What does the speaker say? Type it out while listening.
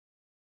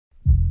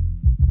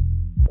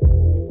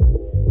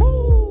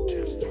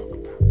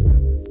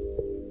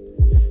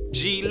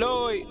D.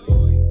 Lloyd,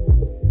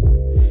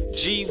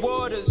 G.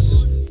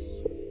 Waters,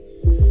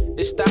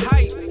 it's the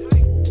hype,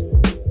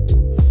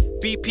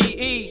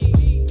 BPE,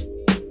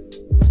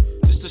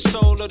 it's the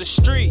soul of the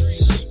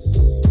streets.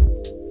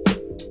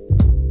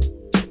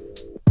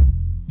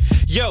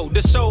 Yo,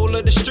 the soul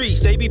of the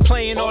streets, they be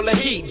playing all the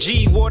heat.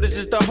 G. Waters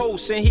is the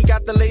host, and he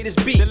got the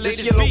latest beats.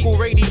 This your local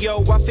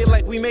radio, I feel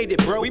like we made it,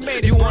 bro.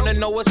 You wanna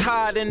know what's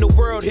hot in the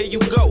world, here you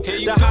go.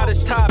 The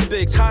hottest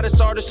topics,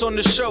 hottest artists on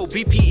the show.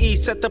 BPE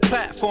set the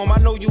platform, I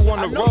know you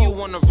wanna roll.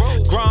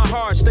 Grind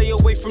hard, stay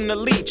away from the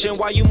leech. And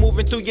while you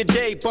moving through your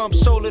day, bump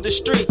soul of the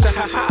streets.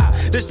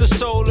 This the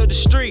soul of the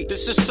street.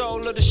 This the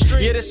soul of the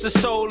street. Yeah, this the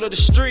soul of the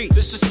street.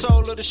 This the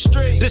soul of the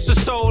street. This the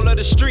soul of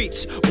the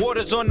streets.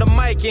 Waters on the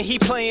mic, and he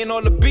playing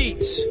all the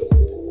beats.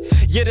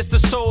 Yeah, this the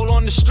soul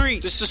on the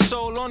street. This the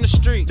soul on the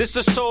street. This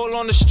the soul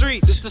on the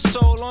street. This the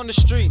soul on the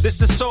street. This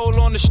the soul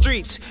on the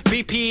streets.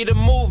 BPE the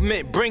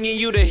movement, bringing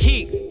you the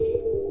heat.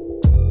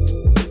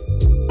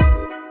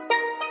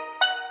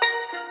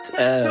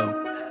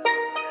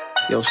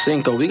 Yo,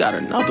 Cinco, we got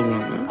another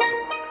one, man.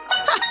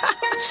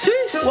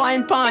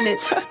 Wine pon it.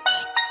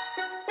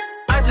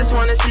 I just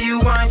wanna see you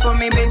wine for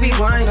me, baby,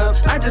 wine up.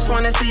 I just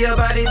wanna see your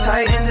body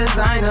tight and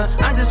designer.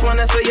 I just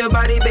wanna feel your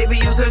body, baby,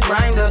 use a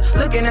grinder.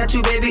 Looking at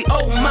you, baby,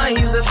 oh my,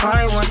 use a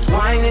fine one.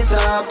 Wine it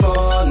up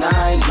all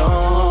night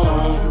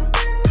long.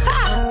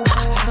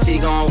 She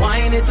gon'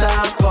 wine it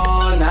up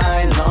all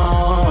night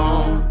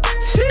long.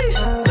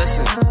 Sheesh.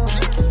 Listen,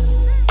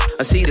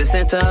 I see the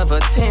center of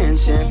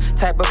attention.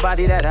 Type of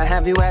body that I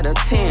have you at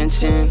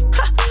attention.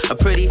 A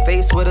pretty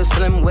face with a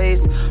slim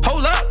waist.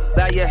 Hold up,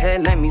 bow your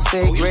head, let me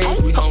say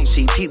grace.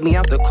 She peeped me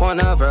out the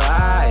corner of her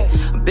eye.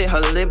 Bit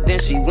her lip, then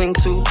she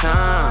winked 2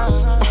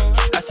 times.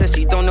 I said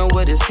she don't know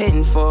what it's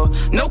hitting for.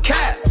 No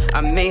cap,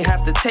 I may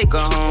have to take her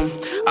home.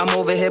 I'm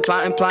over here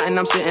plotting,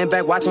 I'm sitting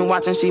back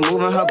watching. She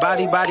moving her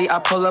body. I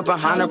pull up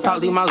behind her,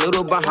 probably my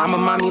little Bahama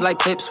mommy. Like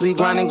clips, we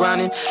grinding,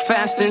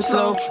 fast and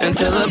slow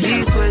until the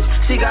beat switch.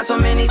 She got so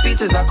many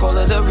features, I call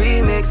her the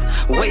remix.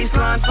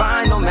 Waistline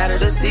fine, no matter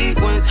the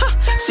sequence.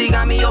 She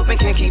got me open,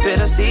 can't keep it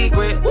a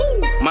secret.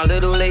 My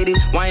little lady,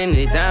 winding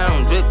it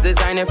down. Drip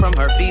designer from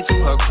her feet to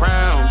her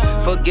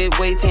crown. Forget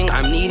waiting,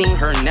 I'm needing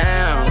her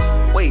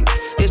now. Wait,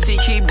 if she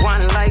keep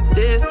whining like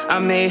this, I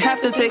may have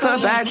to take her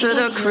back to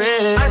the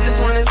crib. I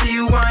just wanna see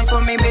you wine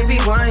for me, baby,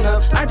 wine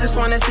up. I just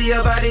wanna see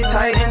your body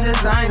tight and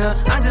designer.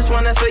 I just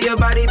wanna feel your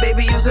body,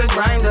 baby, use a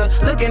grinder.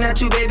 Looking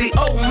at you, baby,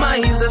 oh my,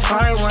 use a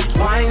fine one.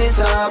 Wine it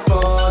up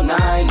all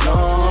night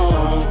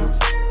long.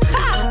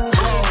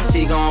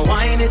 She gon'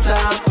 wine it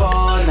up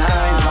all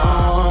night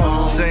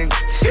long. Sing.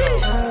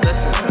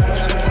 Listen.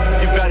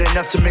 You got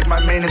enough to make my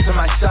main into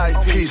my side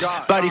piece.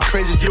 Body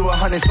crazy, you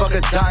 100, fuck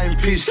a dime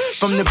piece.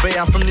 From the Bay,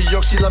 I'm from New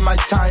York, she love my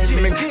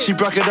timing. She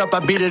broke it up, I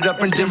beat it up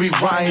and then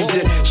rewind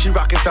it. She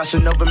rockin'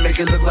 Fashion Nova, make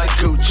it look like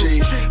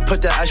Gucci.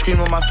 Put the ice cream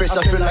on my face,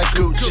 I feel like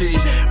Gucci.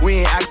 We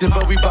ain't acting,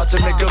 but we bout to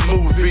make a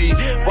movie.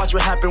 Watch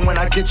what happen when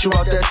I get you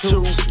out that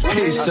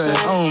 2-piece.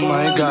 Oh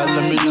my God,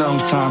 love me long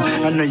time.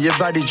 I know your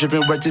body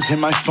dripping wet, just hit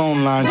my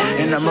phone line.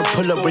 And I'ma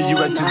pull up where you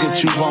at to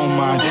get you on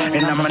mine.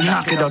 And I'ma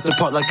knock it out the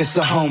park like it's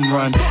a home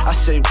run. I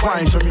say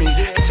wine for me,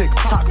 tick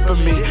tock for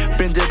me.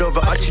 Bend it over,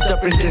 arch it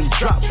up and then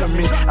drop for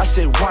me. I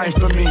say wine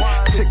for me,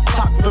 tick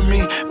tock for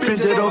me.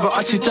 Bend it over,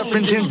 arch it up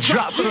and then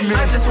drop for me.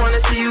 I just wanna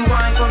see you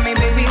wine for me,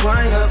 baby,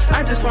 wine up.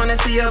 I just wanna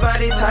see your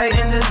body tight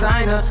and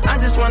designer. I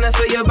just wanna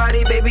feel your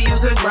body, baby,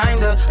 use a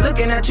grinder.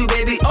 Looking at you,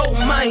 baby, oh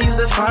my, use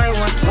a fine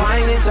one.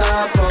 Wine it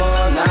up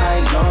all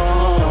night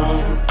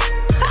long.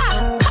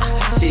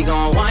 She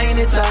gon' wine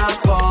it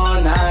up all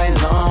night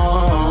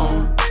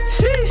long.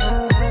 Sheesh.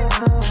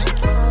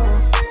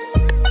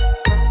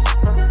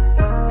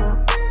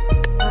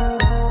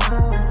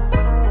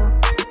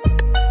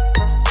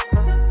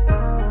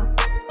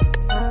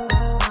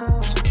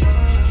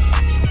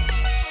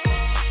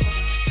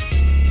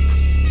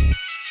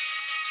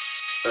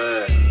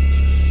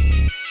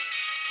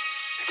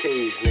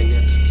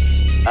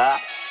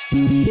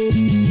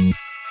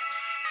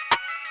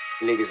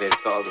 Niggas ain't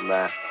talking,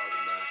 man.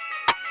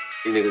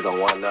 These niggas don't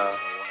want love.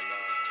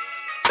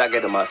 So I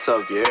get to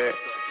myself, you heard?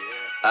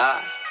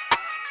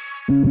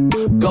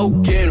 Go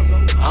get 'em,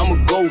 I'ma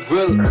go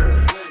real.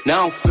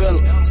 Now I'm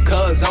feeling,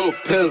 cause I'm a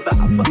pillar.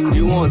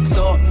 You wanna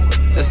talk?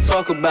 Let's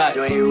talk about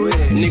it.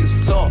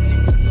 Niggas talk,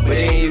 but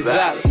they ain't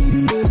valid.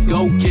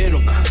 Go get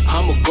 'em,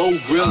 I'ma go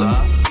real.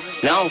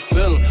 Now I'm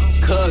feeling,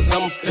 cause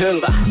I'm a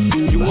pillar.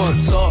 You wanna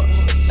talk?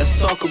 Let's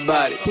talk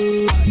about it.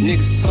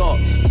 Niggas talk,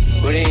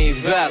 but they ain't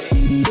valid.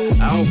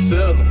 I don't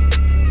feel them.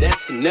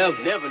 That's never,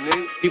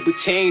 nigga. People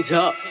change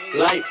up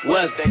like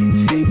weather.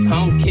 I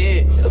don't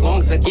care as long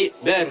as I get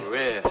better.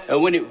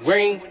 And when it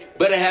rain,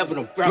 better have an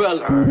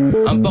umbrella.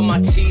 I'm by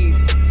my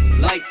cheese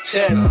like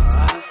cheddar.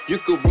 You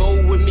could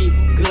roll with me,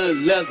 good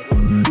leather.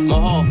 My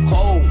heart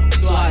cold,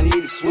 so I need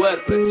a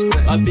sweater.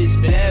 My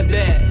bitch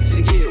bad,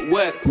 she get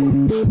wetter.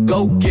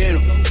 Go get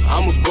 'em,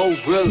 I'ma go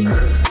real.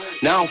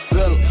 Now I'm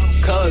feeling,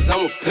 cause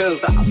I'm a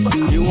pillar.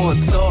 You wanna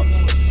talk?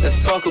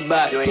 Let's talk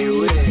about it.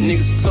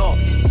 Niggas talk,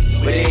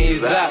 but they ain't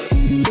valid.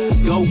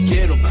 Go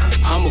get 'em,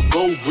 I'ma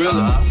go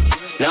realer.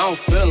 Now I don't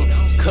feel 'em,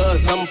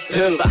 cause I'm a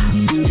pillar.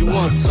 You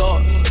wanna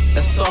talk?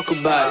 Let's talk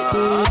about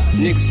it.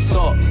 Niggas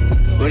talk,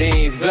 but they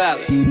ain't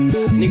valid.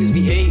 Niggas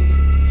be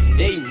hating,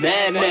 they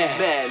mad.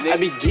 I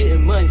be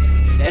getting money,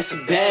 that's a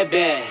bad.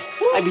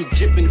 I be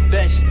drippin' the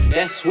fashion,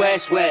 that's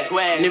swag.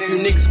 And if you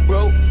niggas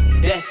broke,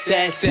 that's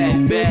sad.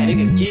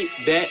 Nigga get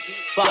back,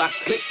 fuck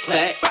click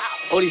clack.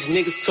 All these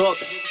niggas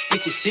talkin',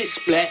 get your shit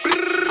splat.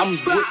 I'm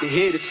with the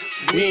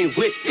hitters, we ain't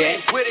with that.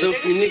 So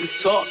if you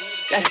niggas talk,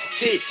 that's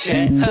chit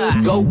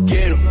chat. Go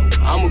get 'em,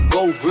 I'ma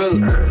go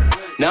realer.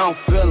 Now I'm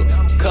feelin',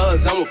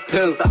 cause I'm a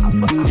pillar.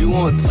 You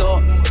wanna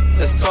talk?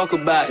 Let's talk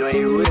about it.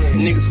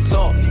 Niggas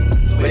talk,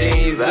 but they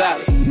ain't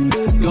valid.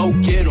 Go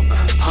get 'em,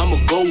 I'ma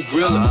go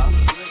realer.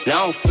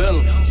 Now I'm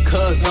feelin',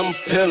 cause I'm a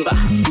pillar.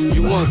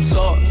 You wanna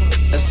talk?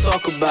 Let's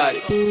talk about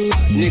it.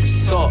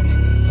 Niggas talk,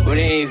 but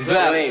they ain't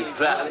valid.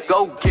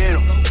 Go get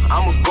 'em,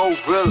 I'ma go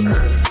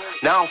realer.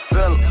 Now I'm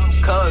feelin',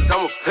 cause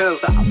I'm a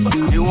pillar.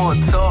 You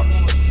wanna talk?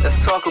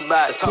 Let's talk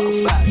about it.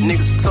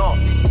 Niggas talk,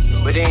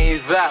 but they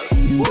ain't valid.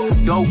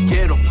 Go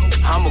get 'em,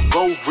 I'ma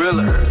go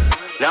realer.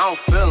 Now I'm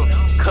feelin',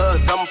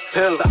 cause I'm a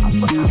pillar.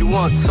 You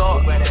wanna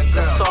talk?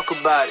 Let's talk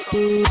about it.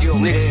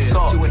 Niggas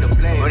talk,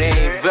 but they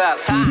ain't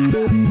valid.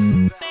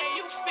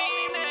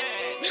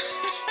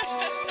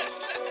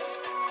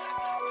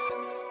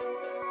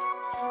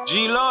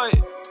 G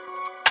Lloyd,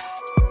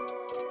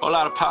 whole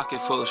lot of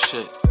pocket full of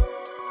shit.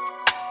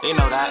 They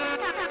know that.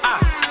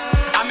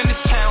 I'm in the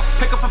town,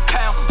 pick up a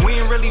pound. We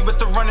ain't really with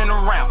the running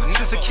around.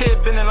 Since a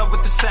kid, been in love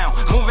with the sound.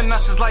 Moving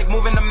us is like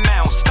moving a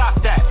mound. Stop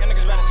that. Y'all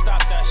niggas better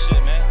stop that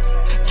shit, man.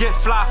 Get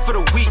fly for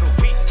the week.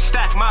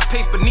 Stack my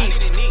paper neat.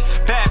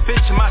 Bad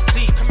bitch in my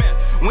seat.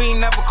 We ain't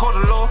never called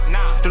the law.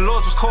 The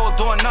laws was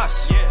called on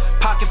us.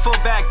 Pocket full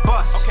bag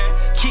bust.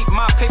 Keep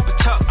my paper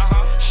tucked.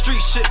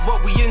 Street shit,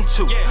 what we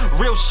into.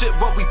 Real shit,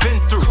 what we been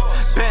through.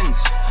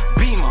 Benz,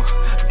 Beamer,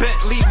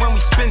 Bentley when we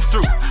spin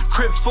through.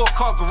 Crib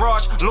 4-car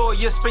garage,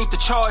 lawyer spank the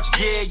charge.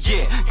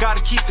 Yeah.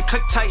 Gotta keep the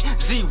click tight.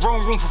 Zero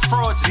room for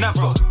frauds,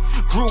 never.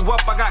 Grew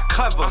up, I got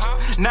clever.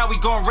 Now we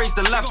gon' raise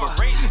the lever.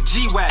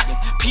 G-Wagon,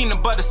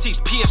 peanut butter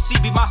seats.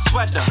 PFC be my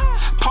sweater.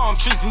 Palm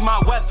trees be my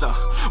weather.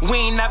 We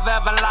ain't never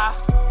ever lie.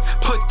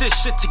 Put this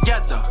shit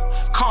together.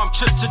 Calm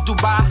trips to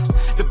Dubai.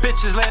 The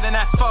bitches landing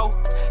at 4.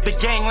 The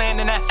gang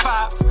landing at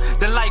 5.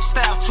 The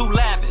lifestyle too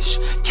lavish.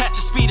 Catch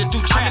a speeder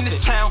through traffic. I'm in the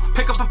town,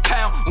 pick up a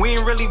pound. We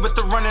ain't really with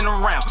the running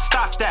around.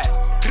 Stop that.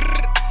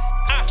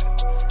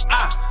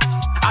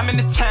 I'm in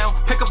the town,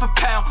 pick up a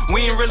pound.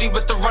 We ain't really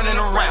with the running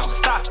around.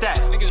 Stop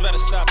that. Niggas better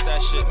stop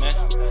that shit, man.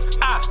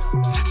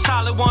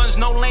 Solid ones,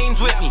 no lanes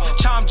with me.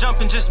 Chime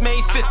jumping, just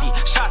made 50.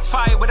 Shots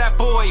fired where that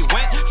boy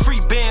went. Free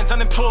bands,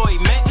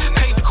 unemployment.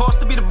 Paid the cost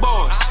to be the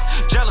boss.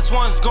 Jealous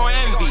ones gon'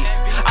 envy.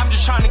 I'm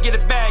just trying to get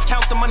it bad.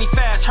 Count the money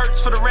fast,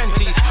 hurts for the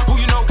renties. Who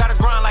you know gotta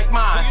grind like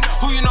mine?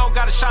 Who you know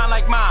gotta shine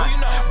like mine?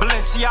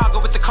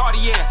 Balenciaga with the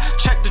Cartier.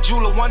 Check the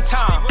jeweler one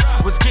time.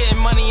 Was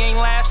getting money, ain't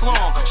last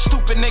long.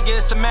 Stupid nigga,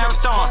 it's a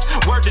marathon.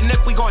 Word to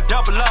Nip, we gon'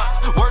 double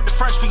up. Word to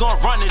French, we gon'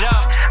 run it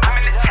up. I'm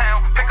in the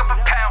town, pick up a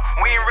pound.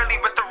 We ain't really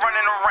with the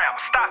running around.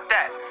 Stop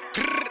that.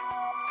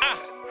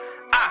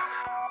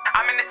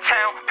 I'm in the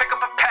town, pick up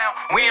a pound.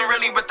 We ain't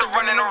really with the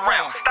running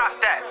around.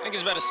 Stop that.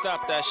 Niggas better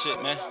stop that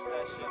shit, man.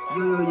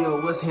 Yo,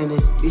 what's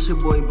happening? It's your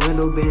boy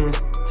Blendo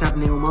Bands,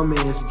 tapping in with my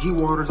mans G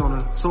Waters on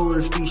a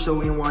Solar Street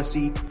Show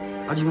NYC.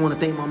 I just want to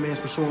thank my mans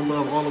for showing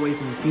love all the way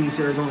from Phoenix,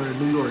 Arizona to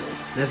New York.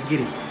 Let's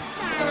get it.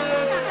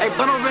 Hey,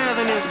 Blendo Bands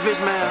in this bitch,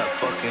 man.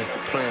 Stop fucking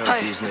playing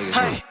with these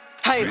niggas.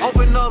 Hey,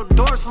 open up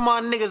doors for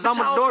my niggas,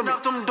 I'm a doorman.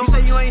 You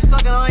say you ain't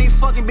sucking, I ain't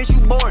fucking, bitch, you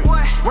boring.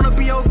 Run up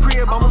in your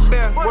crib, I'm a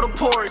bear with a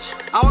porch.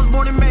 I was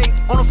born in May,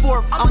 on the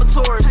 4th, I'm a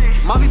tourist.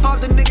 Mommy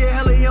popped the nigga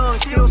hella young,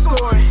 still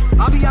scoring.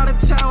 I be out of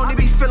town, they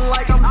be feeling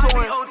like I'm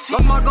touring.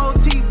 Lost my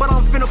gold teeth, but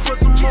I'm finna put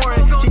some more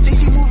in. She think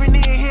she moving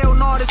in, hell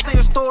no, this ain't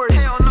a story.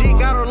 Dick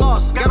got her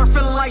lost, got her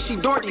feeling like she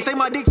dorky. Say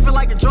my dick feel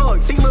like a drug,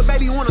 think little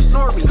baby wanna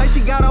snort me. Say she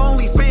got her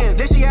OnlyFans,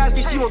 then she ask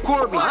if she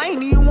record me. I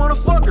ain't even wanna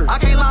fuck her, I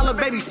can't lie, little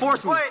baby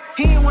force me.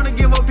 He ain't wanna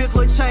give up his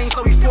little chain,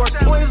 so he forced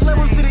me. Boy, his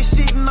levels to this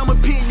shit, and I'ma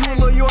pit you a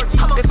little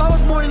Yorkie. If I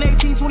was born in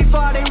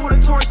 1825, they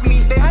would've torched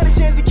me. They had a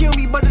chance to kill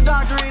me, but the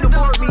doctor ain't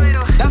abort me.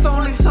 That's the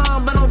only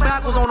time Blendo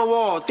back was on the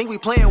wall. Think we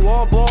playing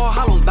wall ball,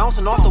 hollows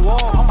bouncing off the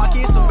wall. All my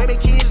kids, some baby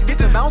kids, get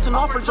to bouncing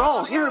off her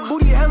jaws. Hear her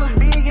booty hella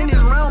big in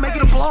this round,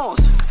 making applause.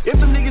 If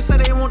the niggas say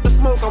they want the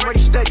smoke, I'm ready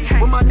steady.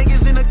 With my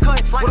niggas in the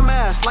cut, with a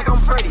mask like I'm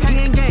Freddy.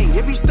 He ain't gang,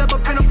 if he step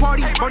up in a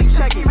party, Brody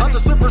check it. Up the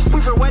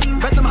sweeper wedding,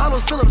 bet them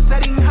hollows fill up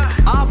setting.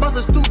 I'll bust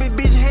a stupid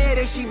bitch head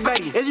if she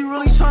Betty. Is you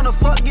really tryna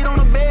fuck, get on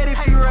the bed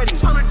if you ready.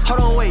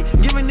 Hold on, wait,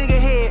 give a nigga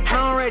head,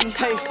 I'm ready.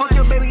 Hey, fuck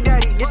your baby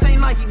daddy, this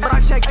ain't Nike, but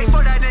I checked him.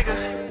 Fuck that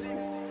nigga.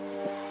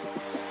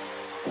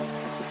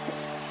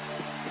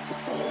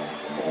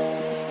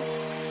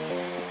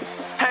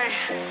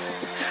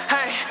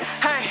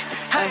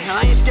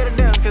 I ain't scared of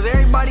them, cause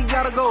everybody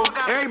gotta go.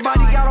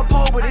 Everybody got a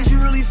pole, but is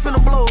you really finna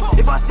blow?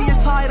 If I see it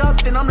tied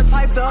up, then I'm the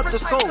type to up the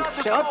scope.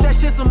 Then up that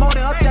shit some more,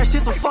 then up that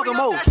shit some fucking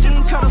more. She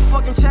ain't cut a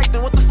fucking check,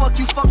 then what the fuck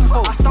you fucking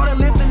for? I started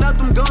lifting up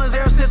them guns,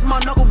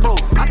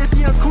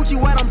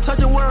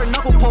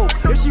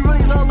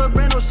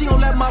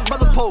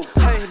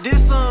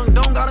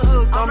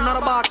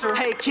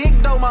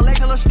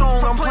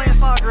 I'm playing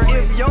soccer.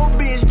 If your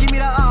bitch give me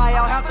the eye,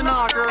 I'll have to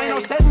knock her. Ain't no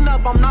setting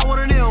up, I'm not one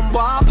of them, boy,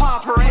 I'll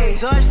pop her. Hey,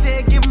 judge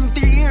said give him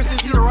 3 years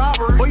since he's a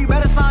robber. Boy, you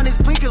better sign this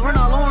plea, cause we're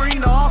not lowering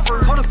the offer.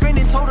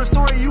 Co-defendant told her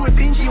story, you would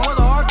think he was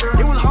a Arthur.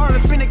 It was hard to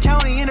spend the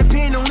county,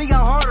 independent only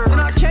got harder. Then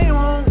I came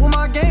home with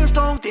my game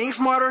strong, think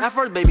smarter. At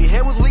first, baby,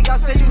 head was weak, I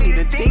said you need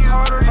to think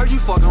harder. Heard you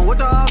fucking with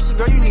the officer,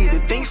 girl, you need to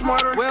think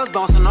smarter. Wells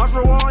bouncing off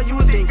the wall, you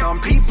would think I'm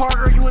Pete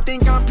Parker. You would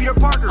think I'm Peter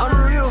Parker. I'm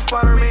a real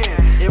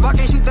Spider-Man. If I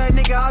can't shoot that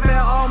nigga, I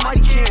bet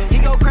Almighty can.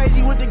 He go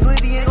crazy with the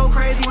glizzy and go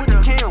crazy with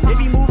the cam. If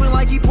he moving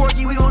like he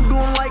Porky, we gon' do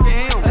him like the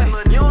ham.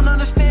 You don't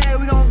understand,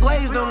 we gon'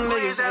 glaze them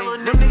niggas.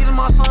 Them niggas are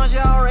my sons,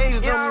 yeah, I'll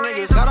raise them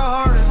niggas. Got a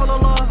heart full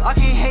of love, I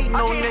can't hate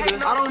no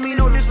niggas. I don't mean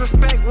no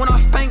disrespect when I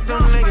spank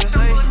them niggas.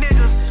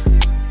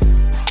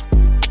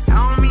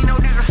 I don't mean no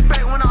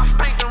disrespect when I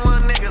spank them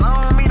little niggas. I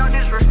don't mean no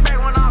disrespect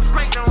when I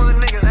spank them little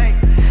niggas.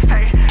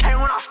 Hey,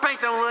 when I spank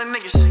them little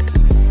niggas.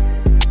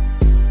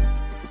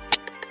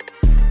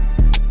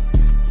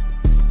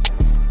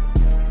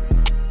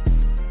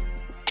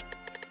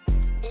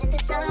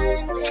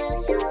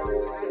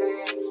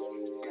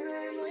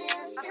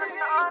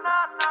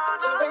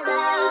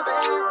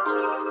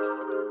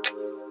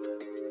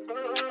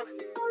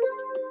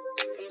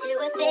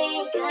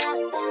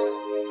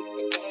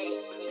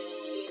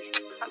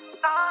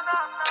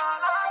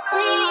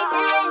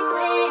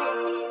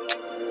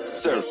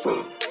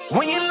 Surfer.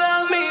 When you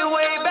love me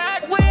way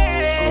back when,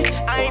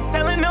 I ain't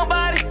telling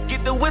nobody.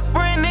 Get the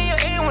whispering in your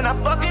ear when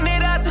I'm fucking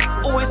it out to.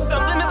 Oh, it's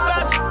something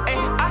about you,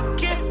 and I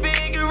can't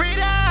figure it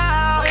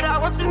out. But I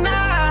want you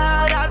now.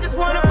 I just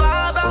wanna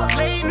vibe out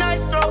late night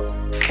stroke.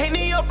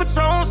 Henny your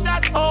Patron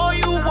shots, all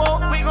you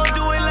want. We gon'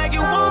 do it like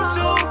you want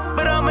to,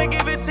 but I'ma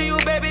give it to you,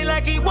 baby,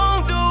 like he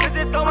won't do. Cause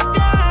it's going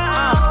down.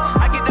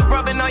 I get the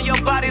rubbing on your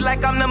body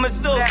like I'm the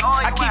masseuse.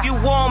 I keep you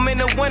warm in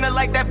the winter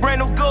like that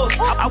brand new goose.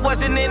 I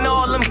wasn't in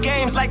all them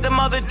games like the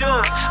mother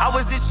dudes. I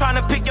was just trying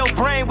to pick your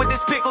brain with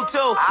this pickle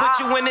too. Put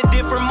you in a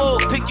different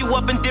mood, pick you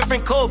up in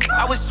different codes.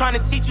 I was trying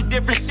to teach you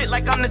different shit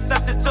like I'm the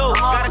substitute.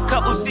 Got a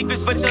couple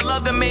secrets, but your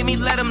love that made me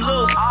let them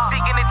loose.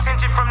 Seeking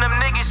attention from them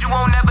niggas you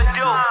won't never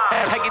do.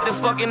 I get the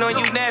fucking on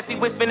you nasty,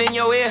 whispering in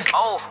your ear.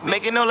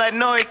 Making all that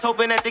noise,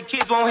 hoping that the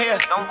kids won't hear.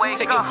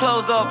 Take your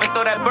clothes off and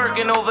throw that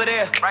Birkin over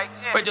there.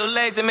 Spread your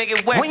legs and make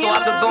it wet so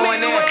I could go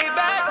in there. Way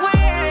back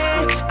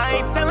when, I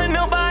ain't telling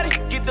nobody.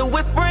 Get the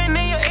whispering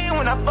in your ear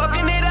when I'm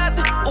fucking it out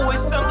to. Oh,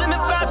 it's something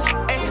about you,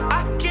 and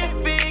I can't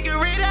figure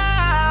it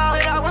out.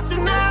 But I want you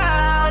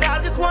now. I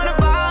just wanna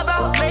vibe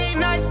out late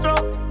night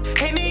stroke.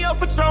 Henny your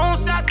Patron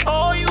shots,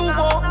 all you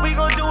want. We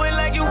gon' do it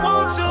like you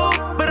want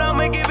to, but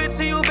I'ma give it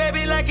to you,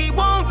 baby, like he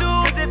won't do.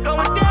 Cause it's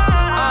going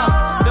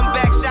down. Them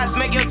back shots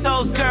make your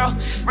toes curl.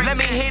 Let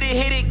me hit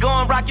it, go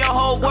and rock your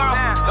whole world.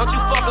 Don't you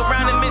fuck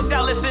around and miss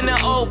out, listen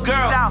to old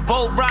girl.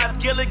 Boat rides,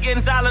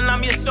 Gilligan's Island,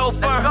 I'm your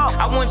chauffeur.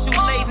 I want you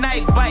late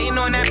night, biting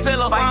on that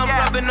pillow. I'm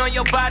rubbing on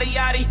your body,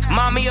 yachty.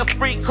 Mommy a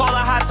freak, call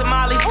her hot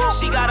tamale.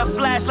 She got a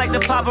flash like the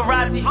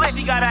paparazzi.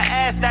 She got an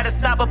ass that'll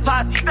stop a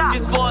posse.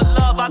 Just for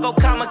love, I go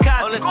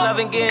kamikaze. All this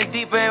loving getting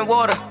deeper in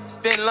water.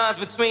 Thin lines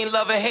between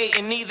love and hate,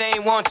 and neither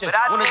ain't want you.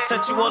 Wanna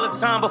touch you all the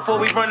time before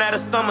we run out of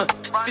summers.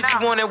 Sit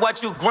you on and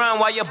watch you grind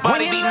while your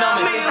body be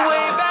numbing. Me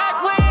way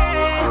back when,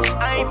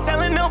 I ain't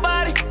telling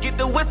nobody. Get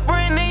the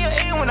whispering in your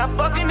ear when I'm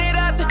fucking it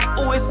out to.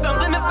 Oh, it's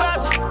something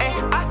about you,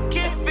 and I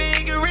can't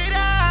figure it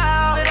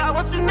out. But I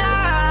want you now.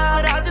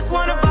 I just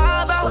wanna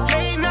vibe out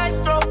late night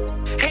stroke.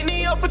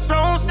 Henny your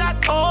Patron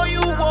shots, all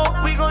you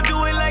want. We gon'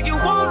 do it like you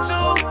want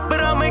to,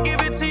 but I'ma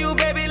give it to you,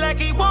 baby, like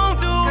he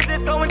won't do. Cause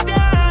it's going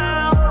down.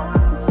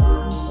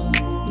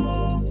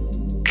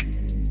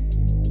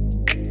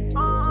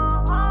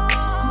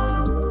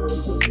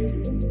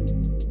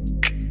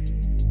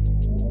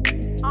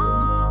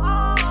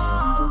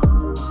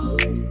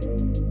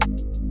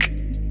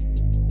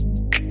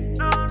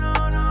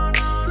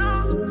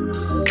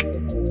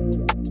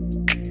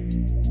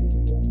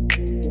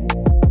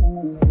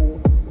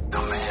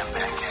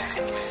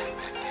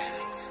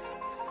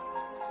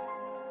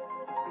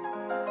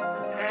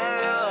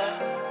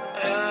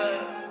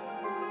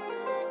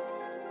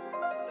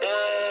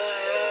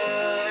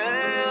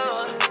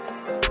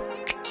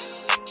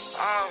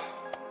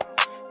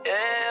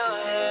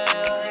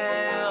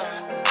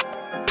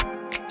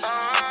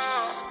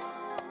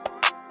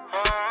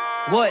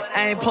 What?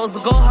 I ain't supposed to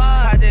go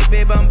hard. Project,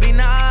 babe, I'm beating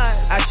the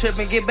odds. I trip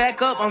and get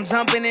back up. I'm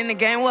jumping in the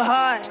game with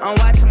heart. I'm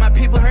watching my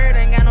people hurt.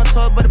 Ain't got no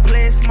choice but to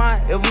play it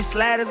smart. If we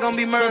slide, it's gonna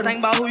be murder. So think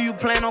about who you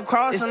plan on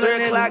crossing. It's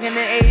 3 o'clock in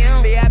the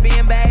a.m. I be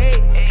in bed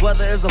 8.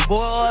 Whether it's a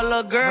boy or a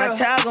little girl, my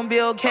child gonna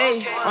be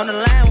okay. On the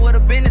line with a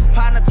business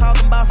partner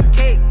talking about some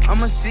cake.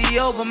 I'ma see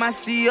CEO, but my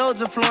CEO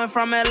just flew in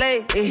from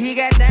LA. And he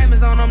got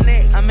diamonds on them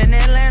neck. I'm in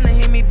Atlanta,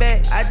 hit me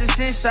back. I just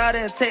sent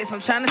Shawty a text. I'm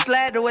tryna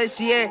slide the way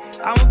she at.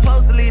 I'm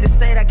supposed to leave the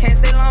state. I can't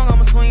stay long,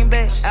 I'ma swing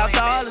back.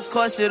 After all this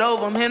court shit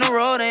over, I'm hitting the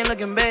road, ain't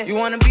looking back. You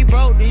wanna be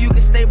broke, then you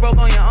can stay broke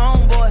on your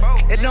own, boy.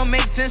 It don't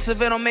make sense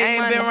if it don't make money.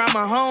 I ain't been around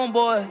my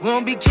homeboy. We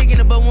don't be kicking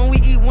it, but when we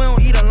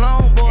don't eat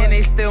alone, boy. And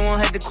they still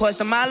won't have to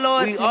question my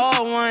loyalty. We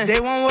all one. They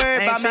won't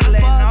worry about me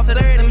letting off to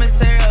the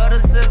cemetery of the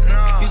system.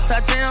 You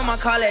touching him, I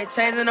call that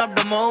changing up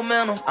the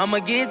momentum. I'ma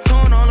get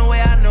tuned on the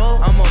way I know.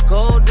 I'm a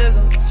gold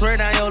digger. Swear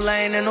down your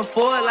lane in the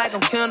Ford like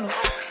I'm Kendall.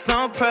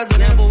 Some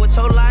president, but with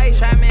your life,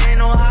 try me ain't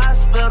no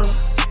hospital.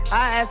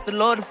 I asked the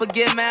Lord to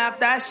forgive me after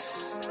that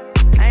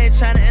shit. I ain't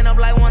tryna end up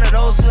like one of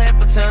those who had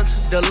potential.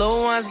 The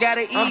little ones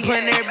gotta eat. I'm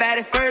putting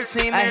everybody first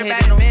team.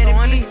 Everybody so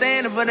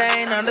understanding, but I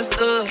ain't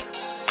understood.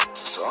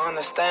 So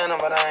understanding,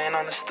 but I ain't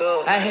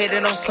understood. I hate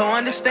it, I'm so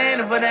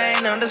understanding, but I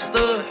ain't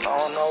understood. I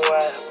don't know why.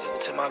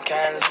 To my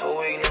kindness for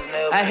weakness,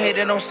 never. I hate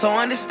it, I'm so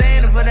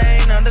understanding, but I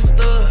ain't understood.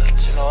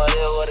 But you know it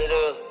is what it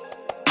is.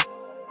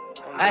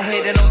 I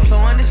hate it, I'm so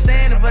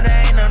understanding, but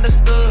I ain't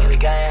understood. The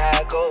game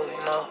how it goes,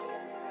 you know.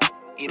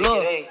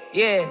 Look,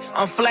 yeah,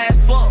 I'm flash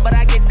fuck, but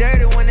I get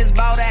dirty when it's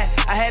about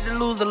that. I had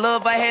to lose the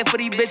love I had for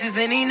these bitches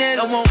and these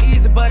niggas. It won't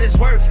easy, but it's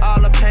worth it. All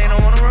the pain I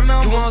wanna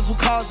remember. The ones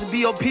who cause to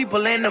be your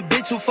people and the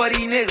bitch who for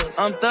these niggas.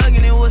 I'm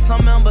thugging it with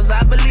some members.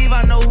 I believe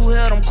I know who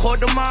held them court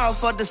tomorrow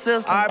for the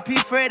system. R.P.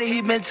 Freddy,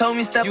 he been told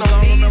me step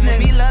on these niggas.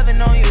 Me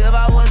loving on you if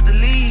I was the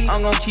lead.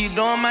 I'm gon' keep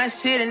doing my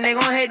shit and they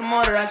gon' hate the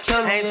more that I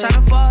kill them. I ain't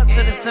tryna fall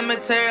to the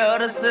cemetery of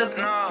the system.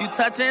 You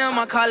touching him,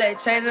 I call that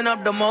changing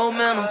up the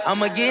momentum.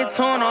 I'ma get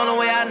tuned on the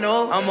way I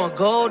know. I'm a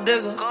gold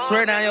digger.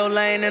 Swear down your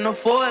lane in the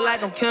Ford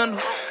like I'm Kendall.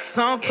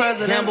 Some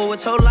president, gamble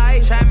with your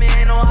life. Try me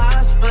ain't no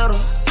hospital.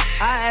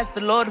 I asked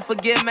the Lord to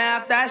forgive me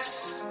after that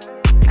shit.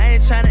 I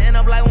ain't tryna end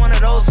up like one of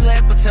those who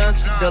had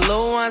potential. The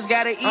little ones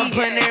gotta eat. I'm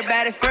putting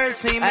everybody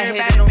first team.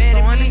 Everybody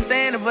so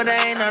understanding, but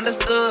I ain't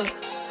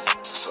understood.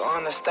 So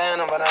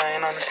understanding, but I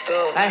ain't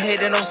understood. I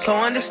hate it, I'm so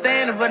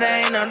understanding, but I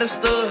ain't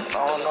understood. I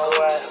don't know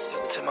why.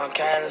 To my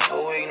kindness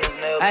for weakness,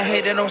 never. I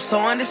hate it, I'm so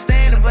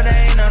understanding, but I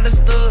ain't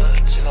understood.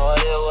 But you know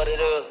it is what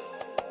it is.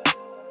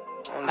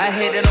 I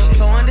hate it, I'm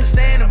so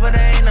understanding, but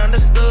I ain't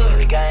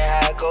understood. The game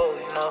how it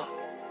goes, you know.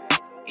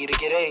 Either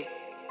get A.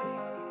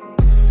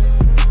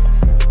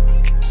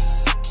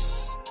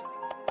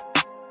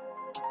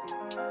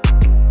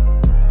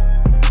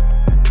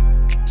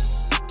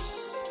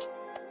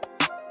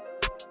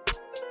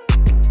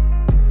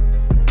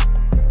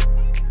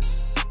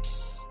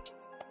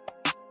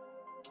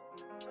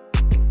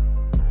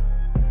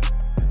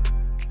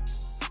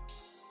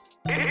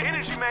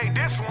 Energy made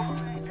this one.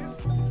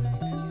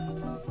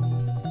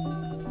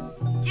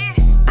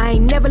 I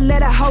ain't never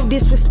let a hoe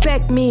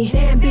disrespect me.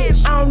 Damn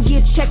bitch, I don't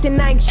get checked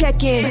and I ain't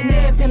checking.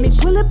 Tell me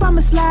pull up, I'ma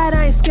slide,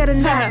 I ain't scared of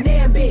nothing.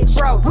 Damn bitch,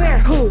 bro, where,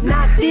 who?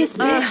 Not this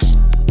bitch.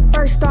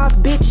 First off,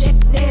 bitch,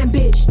 damn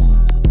bitch.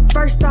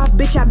 First off,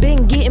 bitch, I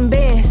been getting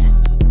bands.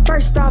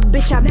 First off,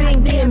 bitch, I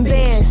been getting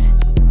bands.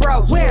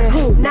 Bro, where,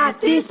 who?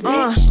 Not this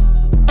bitch.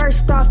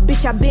 First off,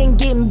 bitch, I been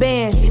getting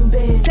bands.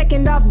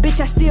 Second off, bitch,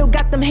 I still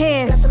got them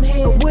hands.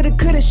 But woulda,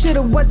 coulda,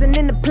 shoulda, wasn't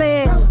in the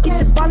plan. Get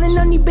this ballin'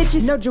 on these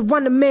bitches, no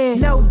Juwanna man.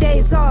 No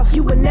days off,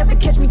 you would never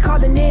catch me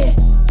calling in.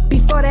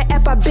 Before that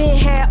app, I been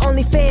had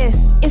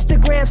OnlyFans,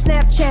 Instagram,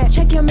 Snapchat,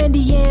 check your man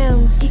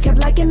DMs. He kept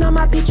liking all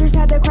my pictures,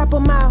 had to crop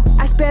them out.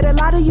 I spared a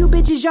lot of you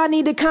bitches, y'all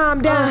need to calm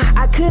down.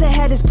 I coulda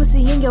had this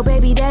pussy in your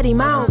baby daddy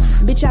mouth.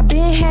 Bitch, I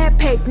been had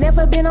pape,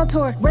 never been on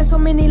tour. Ran so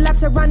many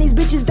laps around these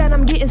bitches that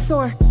I'm getting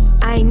sore.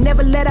 I ain't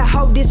never let a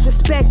hoe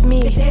disrespect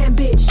me. Damn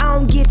bitch, I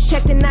don't get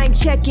checked and I ain't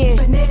checking.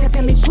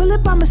 Tell me pull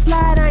up, I'ma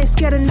slide, I ain't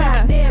scared of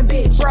nothing. Damn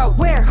bitch, bro,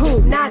 where,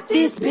 who? Not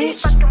this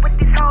bitch. Fucking with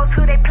these hoes,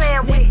 who they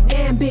playin' with?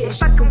 Damn bitch,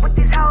 fucking with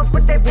these hoes,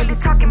 what they really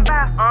talking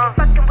about?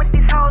 Fucking with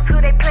these hoes,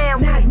 who they playin'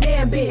 with? Not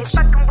damn bitch,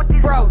 fucking with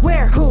these bro,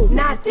 where, who?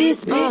 Not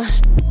this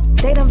bitch.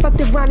 They done fucked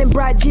around and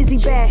brought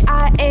Jizzy back.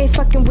 I ain't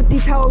fucking with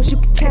these hoes, you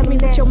can tell me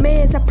that. Your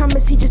mans, I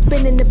promise he just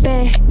been in the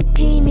bag.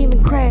 He ain't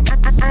even crack.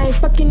 I ain't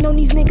fucking on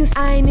these niggas,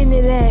 I ain't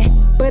into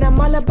that. But I'm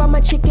all about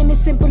my chicken,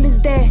 as simple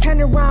as that.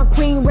 Turn around,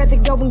 queen, rather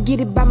go and get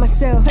it by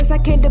myself. Plus I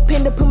can't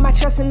depend to put my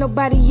trust in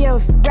nobody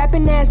else.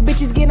 Rapping ass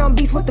bitches get on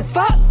beats, what the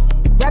fuck?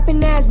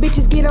 Rapping ass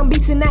bitches get on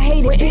beats and I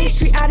hate it. When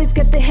industry artists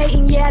got the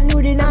hating, yeah, I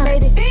knew that I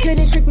made it.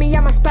 Couldn't trick me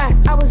out my spot,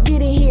 I was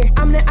getting here.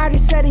 I'm the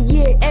artist of the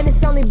year, and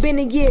it's only been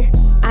a year.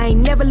 I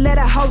ain't never let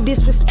a hoe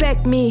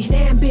disrespect me.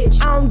 Damn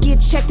bitch, I don't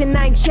get checked and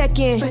I ain't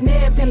checking.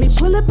 Tell me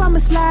pull up, I'ma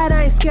slide,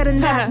 I ain't scared of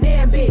nothing.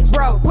 Damn bitch,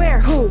 bro, where,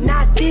 who?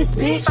 Not this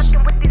bitch.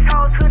 Fucking with these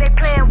hoes, who they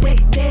playin'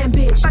 with? Damn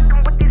bitch,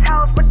 fucking with these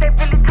hoes, what they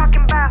really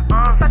talking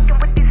about? Fucking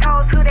with these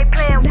hoes, who they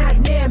playin' with?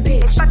 Not damn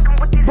bitch,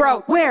 fucking with these bro,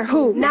 where,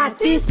 who? Not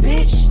this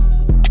bitch.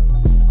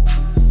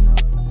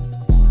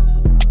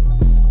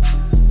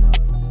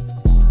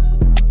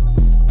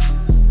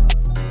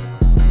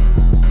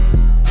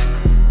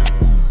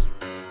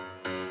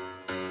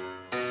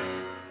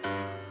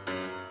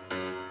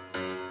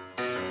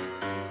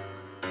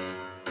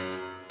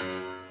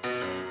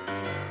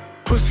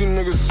 Pussy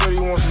niggas nigga said he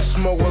wants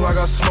some smoke, well I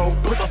got smoke.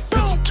 Put the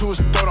pistol to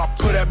his throat, I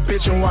put that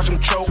bitch and watch him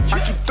choke. I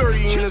keep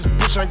 30 in this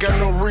bitch, I got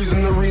no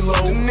reason to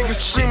reload. The niggas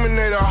screaming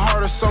they the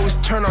hardest, always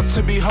turn out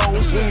to be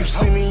hoes. When you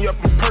see me up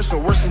in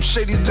person, where some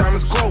shit, these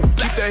diamonds glow.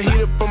 Keep that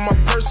heat up on my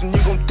person, you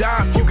gon'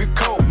 die if you get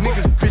cold.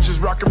 Niggas bitches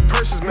rockin'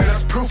 purses, man,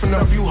 that's proof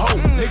enough you hope.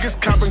 Niggas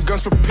copping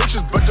guns for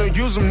pictures, but don't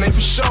use them, they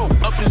for show.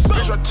 Up this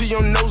bitch right to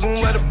your nose and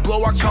let it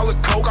blow, I call it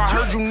coke. I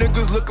heard you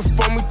niggas looking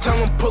for me, tell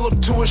them pull up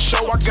to a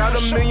show. I got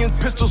a million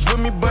pistols with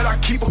me, but I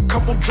keep a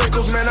couple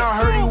Dracos. Man, I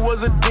heard he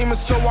was a demon,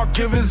 so I'll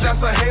give his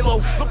ass a halo.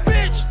 The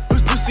bitch!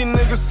 Pussy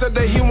niggas said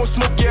that he won't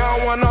smoke, yeah,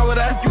 I want all of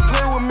that. If you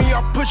play with me,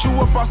 I'll put you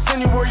up, I'll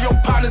send you where your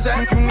partner's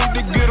at. You need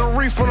to get a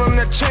refund on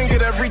that chain,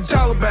 get every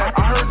dollar back.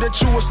 I heard that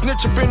you a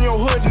snitch up in your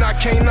hood, and I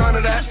can't honor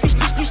that.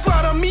 You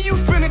slide on me, you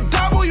finna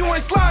double, you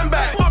ain't sliding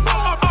back. All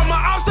my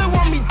ops, they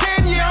want me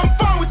dead, yeah, I'm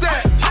fine with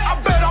that. I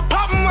bet I'll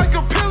pop him like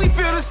a pill, he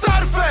feel the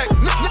side effect.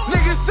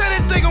 Niggas said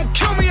it, they gon'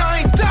 kill me,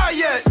 I ain't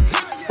die yet.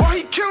 While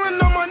he killing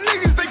all my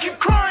niggas, they keep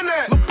crying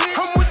that.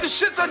 I'm with the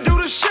shits, I do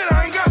the shit,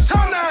 I ain't got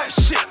time to act.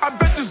 Shit, I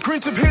bet this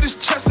green tip hit his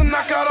chest and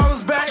knock out all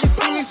his back. You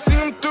see me see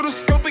him through the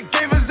scope, it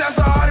gave his ass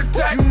a heart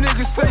attack. You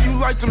niggas say you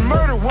like to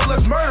murder, well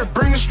let's murder,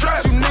 bring the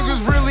straps. You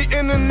niggas really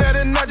in the net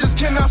and I just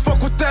cannot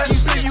fuck with that. You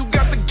say you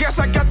got the gas,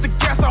 I got the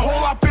gas, a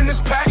whole lot in this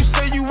pack. You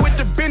say you with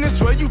the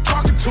business, well you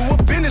talking to a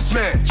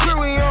businessman.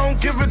 Really I don't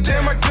give a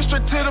damn, I get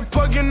straight to the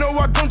plug, you know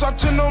I don't talk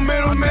to no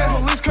middleman.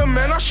 Police come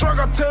in, I shrug,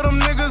 I tell them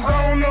niggas I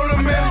don't know the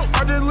man.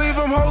 I just leave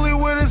him holy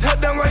with his head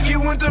down like he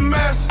went to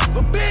mass.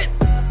 A bit.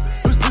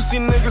 Pussy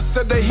niggas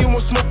said that he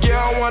won't smoke, yeah,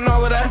 I want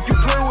all of that. If you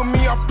play with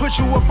me, I'll put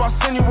you up, I'll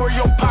send you where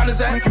your partner's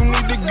at. You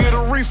need to get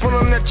a refund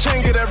on that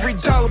chain, get every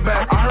dollar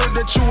back. I heard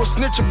that you a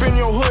snitch up in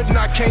your hood, and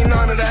I can't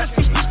honor that.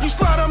 You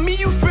slide on me,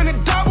 you finna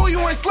double, you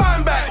ain't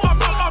sliding back. All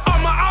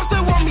my ops, they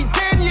want me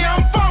dead, yeah,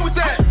 I'm fine with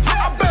that.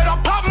 I bet I'll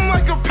pop him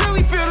like a pill,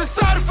 he feel the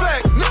side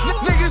effect.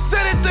 Niggas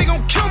said it, they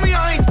gon' kill me,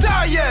 I ain't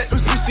die yet.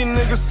 Pussy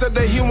niggas said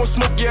that he won't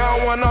smoke, yeah,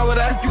 I want all of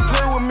that. If you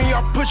play with me,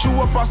 I'll put you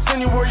up, I'll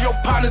send you where your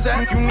partner's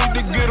at. You need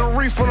to get a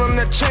refund on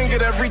that chain,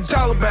 get every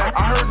dollar back.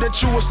 I heard that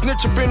you a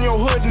snitch up in your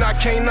hood, and I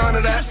can't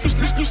honor that.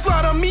 You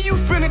slide on me, you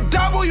finna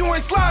double, you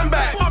ain't sliding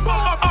back. All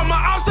my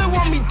ops, they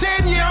want me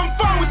dead, yeah, I'm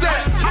fine with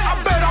that. I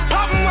bet I'll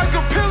pop him like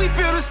a pill, he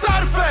feel the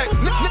side effect.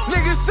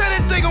 Niggas said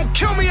it, they gon'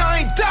 kill me,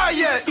 I ain't die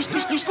yet.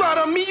 You slide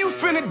on me, you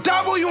finna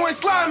double, you ain't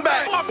sliding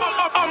back.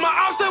 All my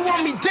ops, they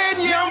want me dead,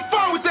 yeah, I'm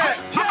fine with that.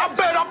 I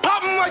bet I'll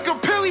pop him like a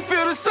pill, he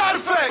feel the side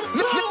effect.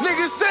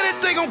 Niggas said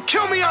it, they gon'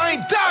 kill me, I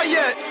ain't die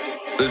yet.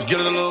 Let's get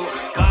it a little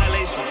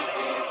violation.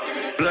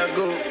 Black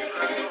gold.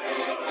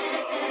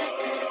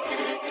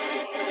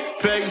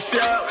 Pay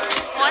shop.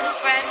 What's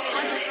friend?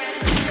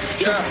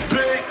 Yeah,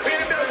 big.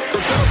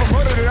 Don't tell the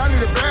mother that I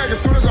need a bag as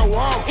soon as I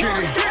walk in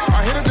it.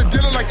 I hit up the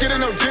dealer like getting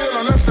no deal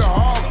unless the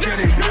hawk in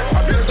it.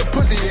 I built the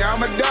pussy, yeah,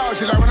 I'm a dog.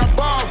 She like when I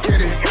balk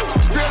in it.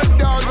 Feel the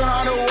dogs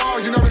behind the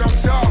walls, you know that I'm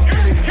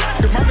talking it.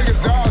 Cause my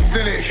niggas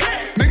authentic.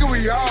 Nigga,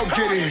 we all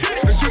get it.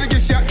 The shooter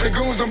get shot, the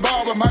goons on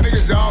ball, but my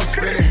niggas all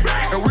spinning.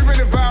 And we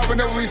been involved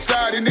whenever we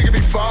slide, these niggas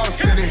be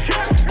false in it.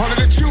 One of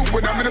the truth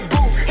when I'm in the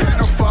booth, ain't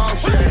no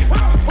false in it.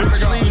 Big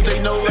sleeves, they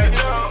know that.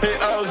 Hey,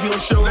 you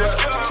don't show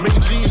up. Make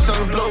G's tell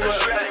them blow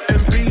up.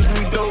 MBs,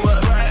 we dough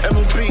up.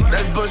 MOB,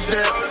 that's bust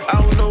down.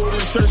 I don't know what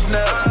it's church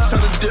now.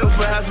 Tryna deal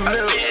for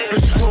 $500,000.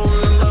 Bitch,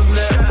 falling in love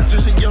now.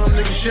 Just a young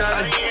nigga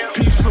shining.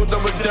 Peeps filled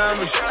up with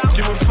diamonds.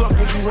 Give a fuck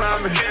what you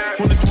rhyming.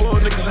 When it's war,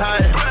 niggas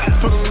hiding.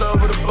 Fell in love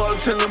with a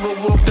bartender, but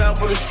walked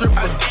out with a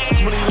stripper.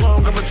 Money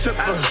long, I'm a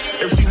tipper.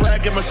 If she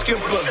whack, I'm a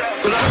skipper.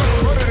 But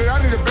I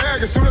need a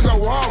bag as soon as I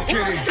walk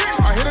in it.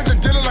 I hit up the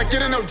dealer like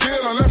getting no deal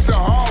unless the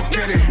hawk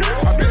in it.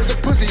 I built the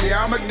pussy,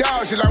 yeah, I'm a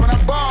dog. She like when I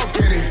balk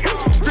in it.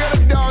 Feel the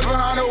dogs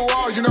behind the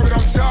walls, you know that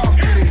I'm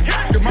talking it.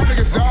 Cause my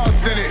niggas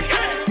authentic.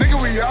 Nigga,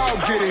 we all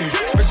get it.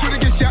 The shooter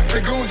get shot,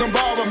 the goons on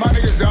ball, but my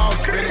niggas all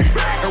spinning.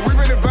 And we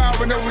been involved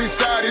whenever we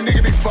slide, these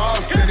niggas be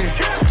false in it.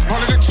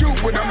 One of the truth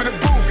when I'm in the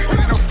booth,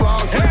 ain't no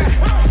false in it.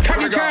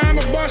 I'm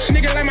a boss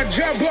nigga like my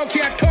job broke,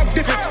 yeah, I talk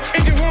different.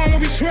 Ain't it wrong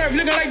when we swerve,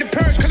 looking like the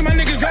purge, cause my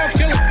niggas all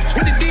killin'.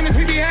 With the demons,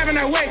 we be having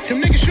our way.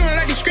 Them niggas shooting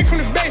like they straight from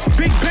the base.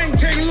 Big bang,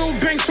 take a little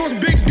bang, so it's a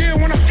big deal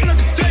when I fill up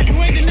the safe. You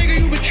ain't the nigga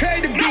you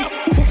betrayed to be.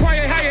 Who for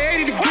fire higher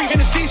 80 degrees. And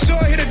the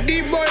seesaw hit a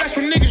deep boy, that's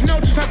when niggas know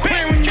just how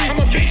playing with me.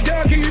 I'm a big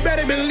dog, and you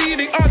better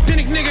believe it.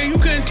 Authentic nigga, you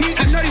couldn't teach.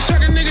 I know these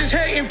sucker niggas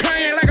hating,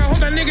 playing like I hope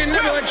that nigga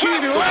never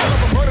achieve it.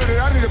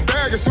 I need a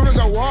bag as soon as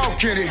I walk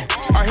in it.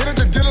 I hit up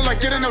the dealer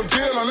like getting no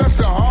deal unless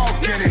the hawk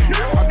in it.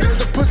 I built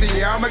the pussy,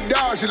 yeah, I'm a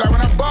dog. She like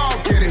when I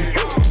balk in it.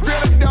 Feel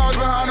the dogs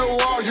behind the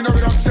walls, you know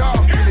that I'm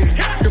talking it.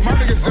 Cause my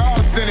niggas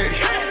authentic.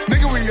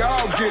 Nigga, we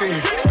all get it.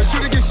 The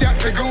shooter get shot,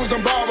 the goons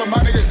on ball, but my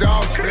niggas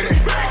all spinning.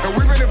 And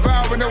we been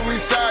involved whenever we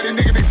slide, these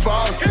niggas be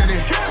false in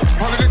it.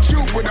 One of the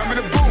truth when I'm in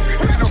the booth,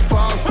 ain't no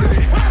false in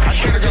it. I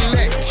can't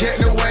collect, jet,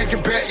 no way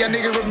can bet. Y'all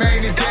niggas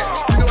remain in debt.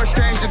 You know it's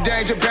danger,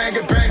 danger,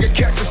 banger, banger,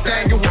 catch a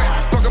stanger wet.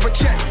 Fuck up a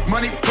check,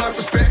 money plus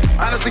respect.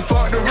 Honestly,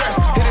 fuck the rest.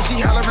 Hit it, she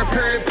hollering,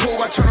 period, pull.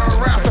 I turn her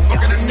around, start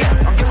fucking the neck.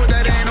 I'm good with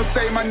that, ain't no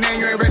say my name,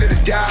 you ain't ready to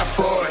die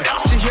for it.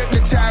 She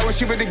hypnotized when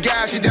she with the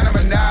guy, she done a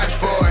menage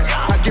for it.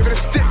 I give it a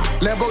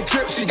Lambo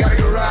drip, she got a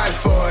garage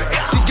for it.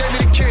 She gave me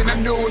the kid and I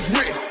knew it was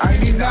written. I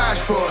ain't need Naj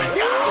for it.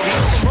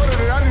 Promoted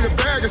that I need a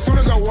bag as soon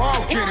as I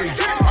walk in it.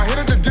 I hit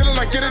at the dealer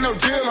like getting no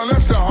deal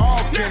unless the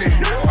hawk in it.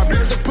 I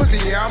bit at the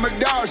pussy, yeah, I'm a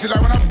dog. She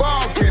like when I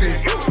balk in it.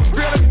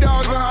 Feel the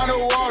dogs behind the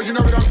walls, you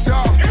know what I'm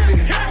talking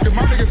it. Cause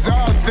my niggas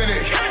all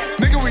authentic.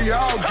 Nigga, we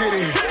all get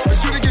it. The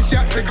shooter get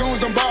shot, the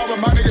goons on ball, but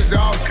my niggas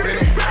all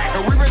spinning.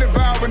 And we really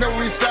vibe whenever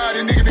we slide,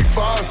 and nigga be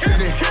false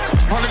in it.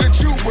 Only the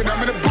truth when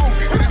I'm in the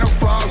booth, it ain't no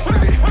false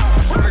in it.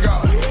 I swear to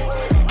God.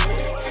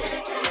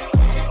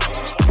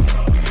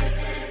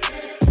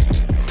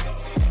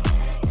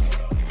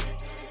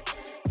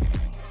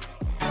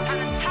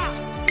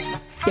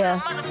 Yeah.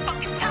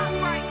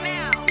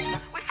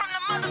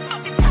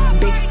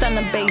 Big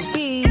stunner,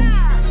 baby.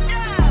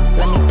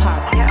 Let me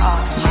pop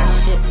my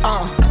shit.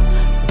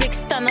 Big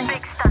stunner,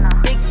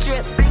 big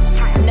drip.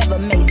 Never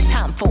made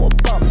time for a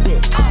bum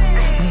bitch.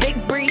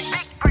 Big breach,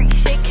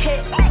 big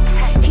hit.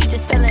 He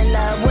just fell in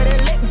love with a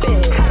lit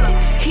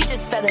bitch. He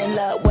just fell in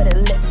love with a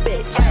lit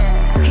bitch.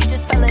 He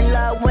just fell in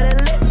love with a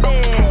lit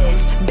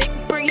bitch. Big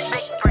breach,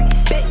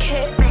 big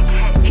hit.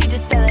 He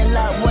just fell in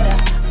love with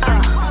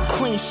a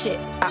queen shit.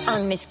 I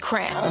earn this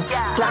crown.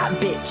 Fly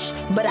bitch,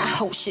 but I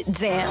hold shit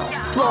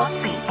down. Floor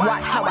seat,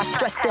 watch how I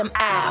stress them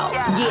out.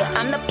 Yeah,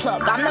 I'm the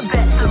plug, I'm the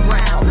best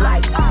around.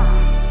 Like,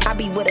 I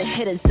be with the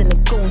hitters and the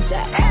goons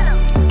at.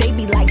 They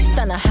be like,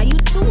 stunner, how you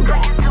do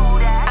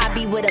that? I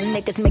be with them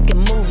niggas making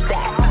moves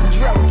at.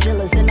 Drug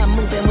dealers and I'm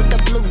moving with the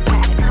blue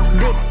packs.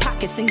 Big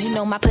pockets and you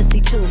know my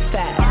pussy too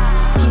fat.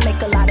 He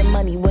make a lot of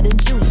money with a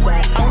juice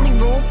at. Only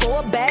room for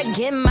a bag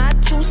in my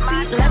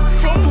 2-seat.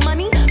 Let's talk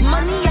money,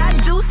 money I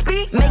do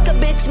speak. Make a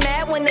bitch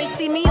mad when they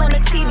see me on the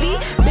TV.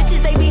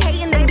 Bitches they be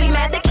hating, they be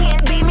mad, they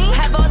can't be me.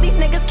 Have all these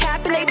niggas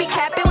capping, they be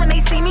capping when they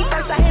see me.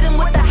 First I hit them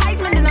with the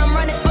Heisman, then I'm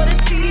running for the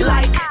TD.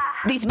 Like,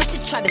 these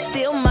bitches try to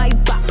steal my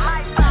bop.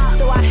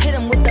 So I hit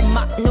them with the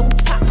mop, no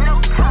top.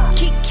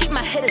 Keep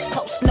my hitters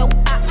close, no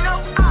ops.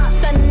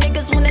 Son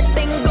niggas when that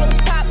thing go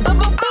pop, boom,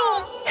 boom,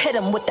 boom. Hit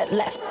them with that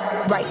left,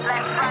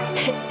 right.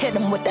 Hit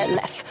them with that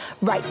left,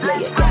 right.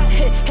 Yeah.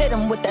 Hit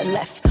them with that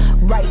left,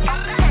 right.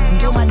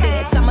 Do my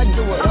dance, I'ma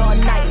do it all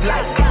night.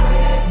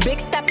 Like, big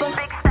stepper,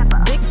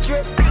 big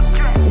drip.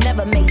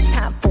 Never made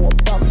time for a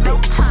bum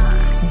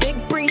bitch.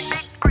 Big breach,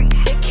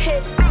 big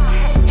hit.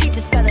 He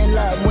just fell in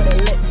love with a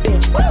lit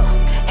bitch. Woo!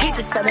 He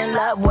just fell in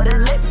love with a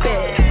lit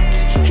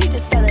bitch. He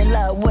just fell in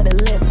love with a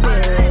lit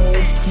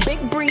bitch.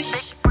 Big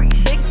breach,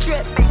 big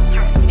drip.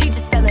 He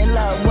just fell in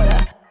love with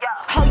a.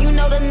 Oh, you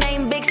know the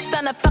name Big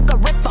Stunner, fuck a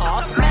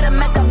ripoff. Met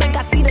him at the bank,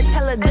 I see the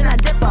teller, then I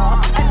dip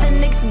off. At the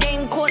Knicks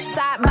game,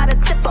 courtside by the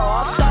tip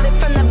off. Started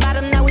from the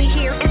bottom, now we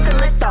here, it's the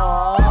lift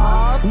off.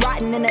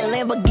 Riding in a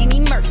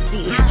Lamborghini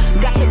Mercy.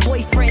 Got your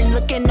boyfriend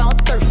looking all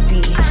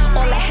thirsty.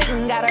 All that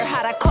hating got her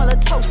hot, I call her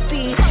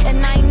toasty.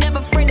 And I ain't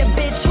never friend a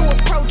bitch who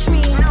approach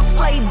me.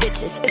 Slay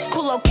bitches, it's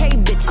cool, okay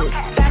bitches.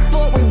 Fast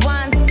forward,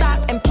 rewind,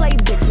 stop and play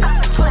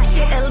bitches. Talk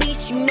shit, at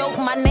least you know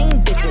my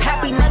name bitches.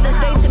 Happy Mother's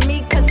Day to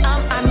me, cause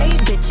I made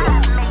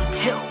bitches.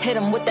 Hit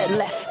him with that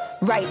left,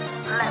 right.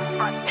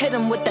 Hit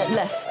him with that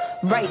left,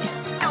 right.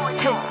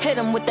 Hit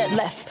him with that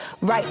left,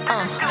 right.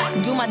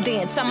 Do my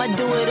dance, I'ma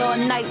do it all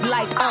night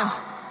like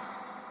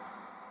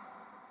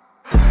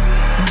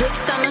Big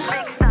stunner,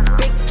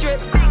 big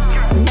drip.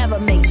 Never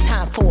made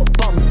time for a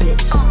bum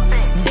bitch.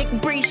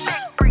 Big breach,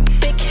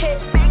 big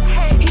hit.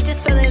 He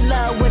just fell in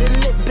love with a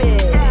lit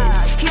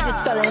bitch. He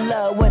just fell in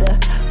love with a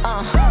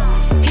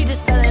He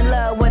just fell in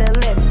love with a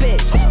lit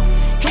bitch.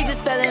 He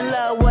just fell in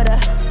love with a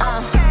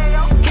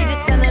He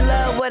just fell in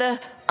love with a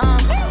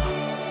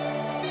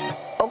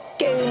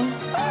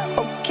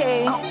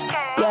Okay.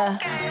 Yeah.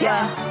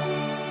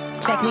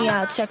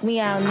 Check me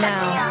out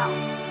now.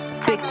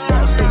 Big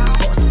boss, bitch.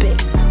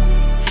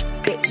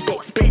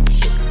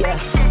 Yeah.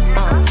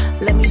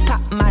 Let me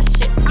pop my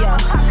shit, yeah.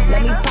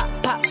 Let me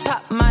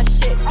pop my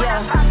shit,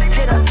 yeah.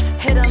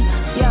 Hit him,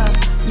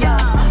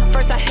 yeah.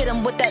 First I hit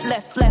him with that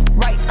left,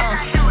 right,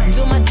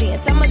 Do my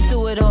dance, I'ma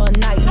do it all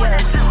night, yeah.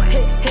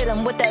 Hit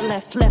him with that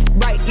left,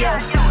 right, yeah.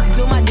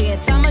 Do my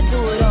dance, I'ma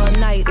do it all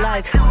night,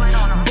 like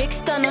big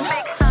stunner,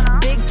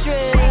 big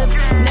drip.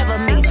 Never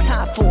made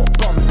time for a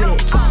bum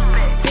bitch.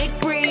 Big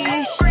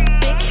breeze,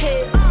 big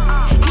hit.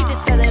 He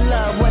just fell in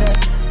love with a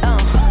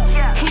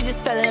He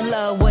just fell in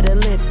love with a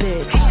lit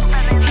bitch.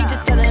 He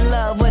just fell in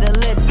love with a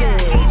lit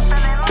bitch.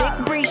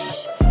 Big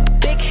breach,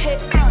 big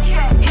hit.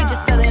 He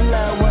just fell in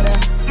love with a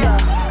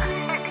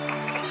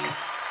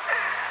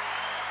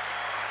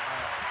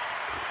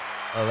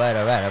All right.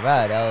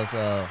 That was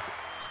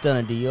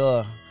Stunner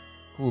Dior,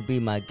 who will be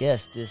my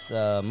guest this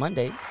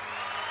Monday,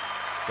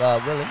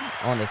 God willing,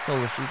 on the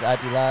Solar Streets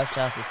IG Live.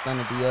 Shouts to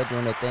Stunner Dior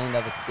doing her thing.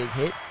 That was a big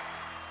hit,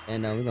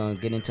 and we're gonna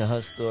get into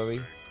her story,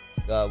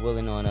 God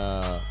willing, on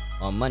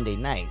Monday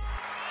night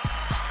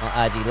on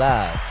IG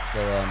Live.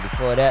 So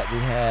before that, we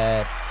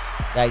had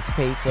Dice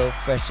Peso,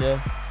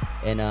 Fresher,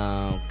 and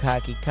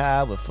Kaki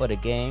Kai with For the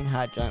Gang.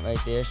 Hot joint right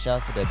there.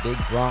 Shouts to the Big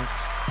Bronx,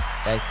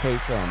 Dice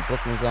Peso, and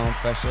Brooklyn's own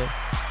Fresher,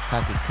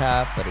 Kaki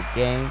Kai, For the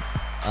Gang.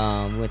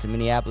 We went to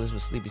Minneapolis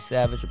with Sleepy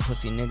Savage, a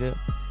pussy nigga.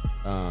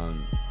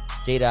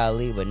 Jada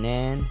Ali with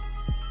Nan.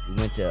 We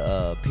went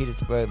to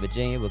Petersburg,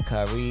 Virginia with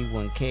Kyrie,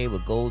 1K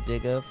with Gold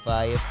Digger,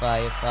 Fire.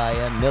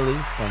 Millie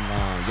from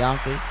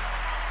Yonkers,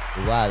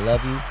 Why I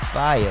Love You,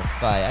 Fire.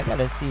 I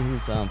gotta see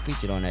who's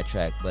featured on that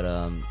track, but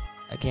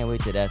I can't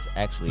wait till that's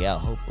actually out.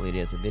 Hopefully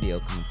there's a video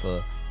coming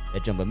for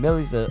that jump. But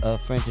Millie's a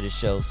friend to the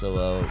show,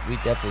 so we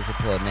definitely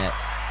supporting that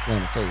here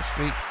on the Solar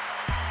Streets.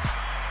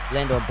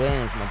 Lando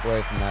Benz, my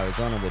boy from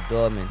Arizona with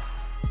Dorman.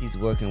 He's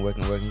working.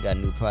 He got a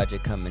new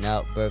project coming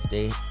out.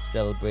 Birthday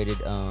celebrated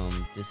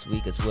this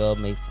week as well,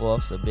 May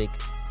 4th. So big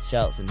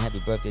shouts and happy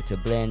birthday to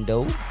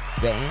Blando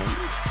Bands.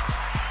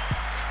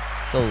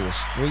 Solar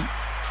Streets.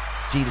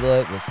 G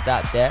Lloyd will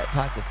Stop That.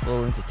 Pocket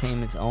Full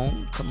Entertainment's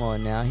own. Come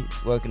on now,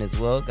 he's working as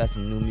well. Got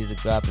some new music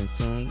dropping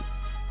soon,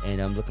 and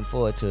I'm looking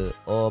forward to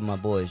all my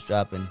boys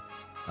dropping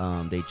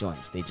they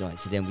joints.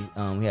 So then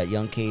we had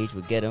Young Cage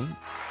with Get 'Em,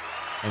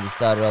 and we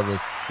started off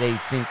with Say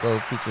Cinco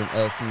featuring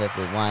L. Smith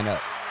with Wind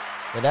Up.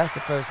 So that's the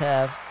first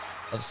half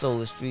of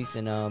Solar Streets,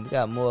 and we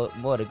got more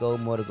to go,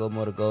 and we're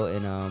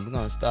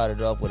gonna start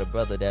it off with a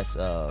brother that's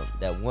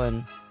that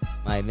won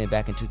my event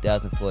back in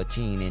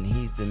 2014, and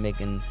he's been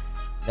making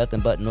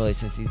nothing but noise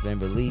since he's been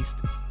released.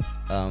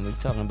 We're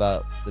talking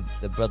about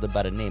the brother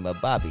by the name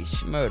of Bobby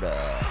Shmurda,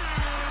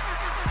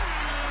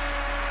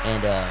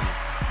 and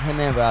him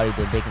and Rowdy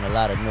been making a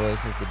lot of noise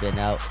since they've been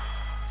out.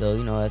 So,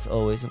 you know, as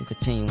always, I'm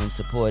continuing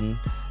supporting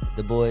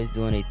the boys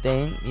doing their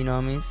thing, you know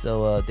what I mean?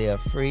 So they are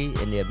free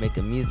and they're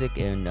making music,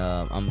 and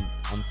I'm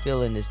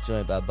feeling this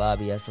joint by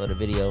Bobby. I saw the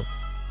video,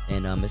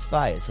 and it's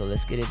fire. So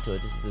let's get into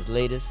it. This is his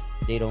latest,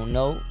 They Don't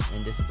Know,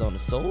 and this is on the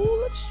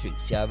Soul of the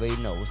Streets. Y'all already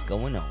know what's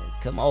going on.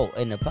 Come on.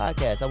 In the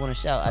podcast, I want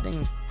to shout, I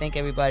didn't even thank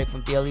everybody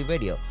from DLE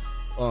Radio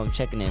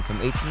checking in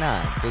from 8 to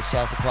 9. Big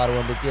shouts to Quad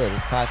One Big Deal.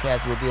 This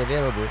podcast will be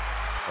available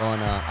on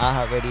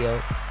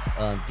iHeartRadio,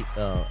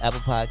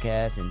 Apple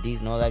Podcasts, and these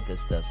and all that good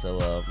stuff.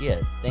 So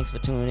yeah, thanks for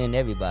tuning in,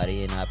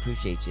 everybody, and I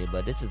appreciate you.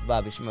 But this is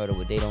Bobby Shmurda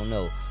with They Don't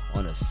Know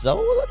on the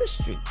Soul of the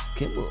Streets.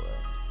 Come on.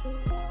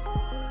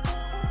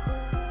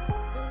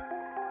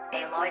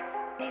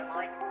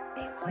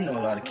 You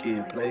know how the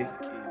kid play.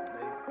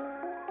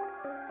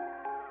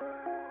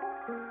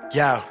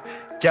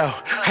 Yo,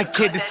 I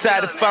can't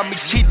decide if I'ma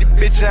keep the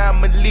bitch or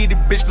I'ma leave the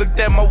bitch. Looked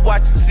at my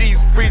watch and see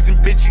it's freezing,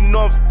 bitch. You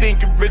know I'm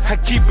stinking rich. I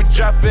keep a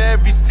drop for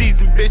every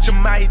season, bitch.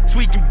 I'm out here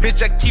tweaking,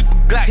 bitch. I keep a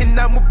Glock, and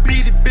I'ma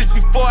beat the bitch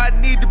before I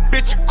need the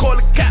bitch and call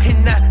a cop.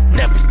 And I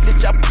never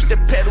snitch, I push the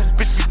pedal,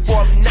 bitch,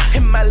 before I'm not.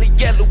 And my little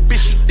yellow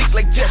bitch, she thick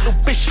like jello,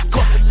 bitch. She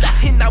cost a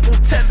lot, and I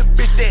won't tell the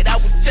bitch that I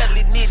was selling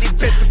it. It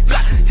bet the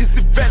block, it's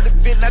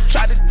irrelevant. I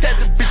try to tell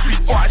the bitch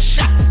before I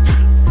shot.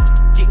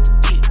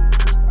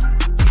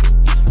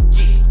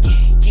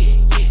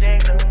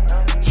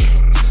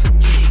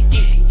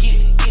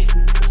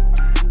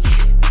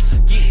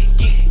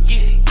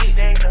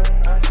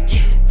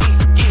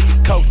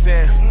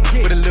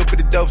 With a little bit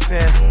of dope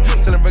sound,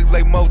 selling records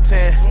like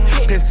Motown.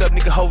 Pimps up,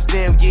 nigga, hoes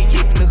down, yeah,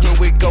 from the hood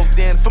where it goes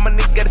down. For my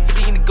nigga got a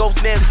 50 in the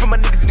ghost now. For my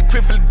niggas in the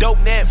crib full of dope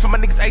now. For my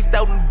niggas iced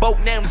out in the boat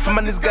now. For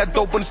my niggas got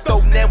dope on the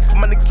stove now. For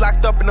my niggas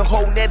locked up in the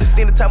hole now. This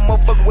thing the time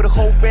motherfucker with a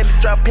whole van to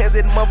drop pants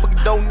at the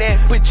motherfucking door now.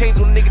 Put chains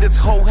on a nigga, this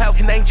whole house.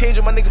 And I ain't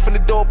changing my nigga from the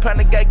door pound.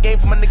 I got game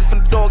for my niggas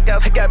from the dog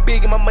house. I got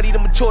big and my money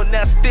done mature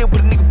now. Still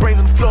with a nigga brains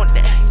on the floor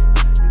now.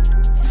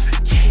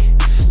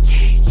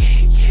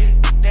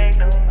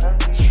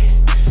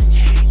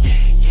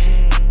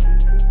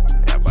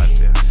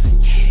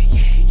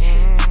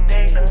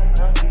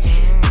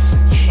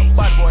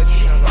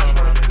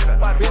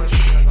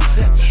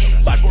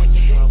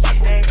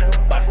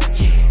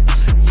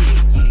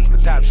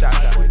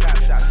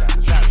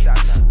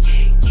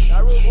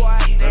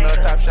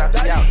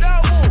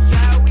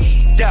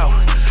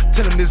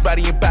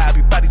 Body and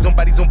Bobby, bodies on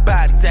bodies.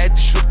 I had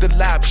to shoot the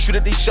lobby, shoot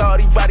at they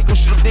shawty, body gon'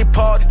 shoot at they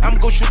party. I'm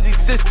gon' shoot they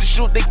sisters,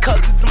 shoot they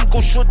cousins, I'm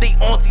gon' shoot they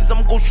aunties,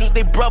 I'm gon' shoot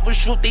they brothers,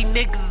 shoot they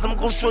niggas, I'm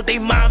gon' shoot they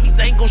mommies.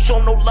 I ain't gon'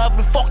 show no love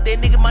and fuck that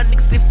nigga. My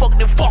nigga say fuck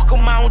then fuck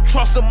him, I don't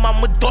trust him,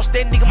 I'ma dust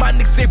that nigga. My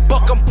nigga say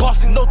buck, I'm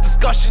bossing, no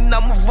discussion,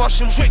 I'ma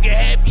rush him. Trigger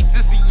happy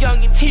since a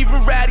youngin',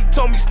 even Ratty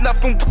told me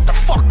snuffin'. What the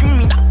fuck you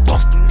mean I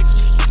bust him,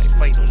 nigga? They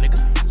fight on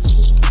nigga.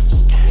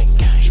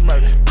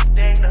 Shmurda.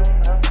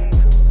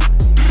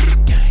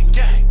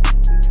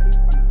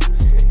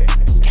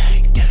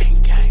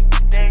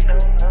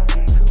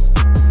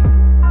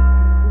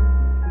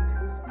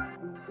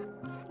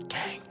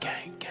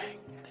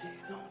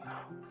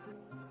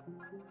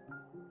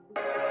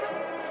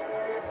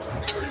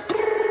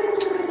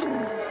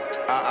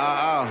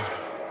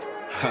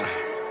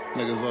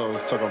 Niggas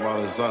always talk about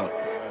us up.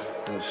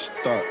 It's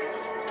stuck.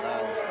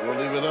 We'll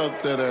leave it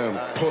up there, then,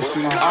 pussy.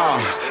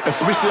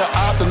 If we see an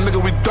op, the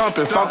nigga we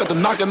dumping. If I got the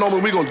knocking on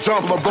me, we gon'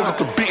 jump. If I broke up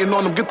the beating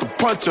on them, get the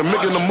punching.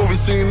 Making the movie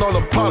scene on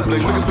the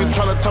public. Niggas be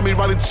trying to tell me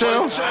Riley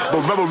chill,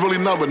 but Rebel really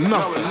not with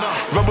nothing.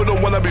 Rebel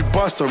don't wanna be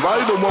bustin',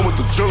 Riley the one with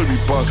the jewelry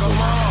be bustin'.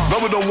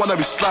 Rebel don't wanna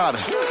be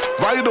sliding,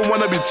 Riley the one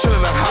that be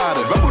chillin' and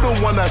hiding. Rebel the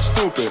one that's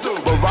stupid,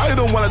 but Riley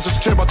the one that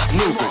just care about this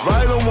music.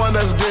 Riley the one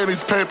that's getting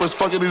these papers,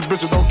 fucking these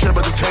bitches, don't care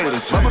about these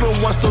haters. Rebel the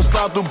one still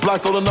slide through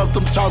blocks, throwing up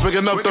them chops,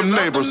 waking up them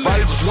neighbors.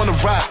 Riley just wanna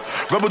rap,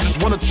 Rebel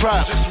just wanna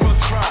trap.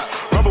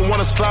 Rebel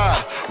wanna slide,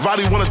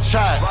 Riley wanna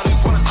chat.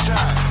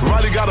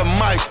 Riley got a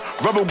mic,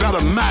 Rebel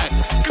got a Mac.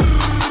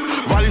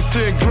 Riley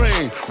seeing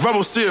green,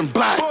 Rebel seeing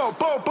black.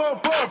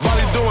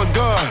 Riley doing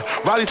good,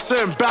 Riley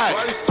sitting back.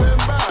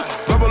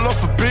 Rebel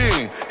off a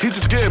bean, he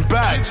just getting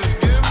back.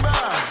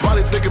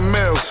 Riley thinking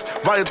mills,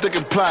 Riley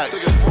thinking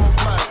plaques.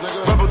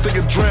 Rebel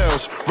thinking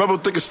drills, Rebel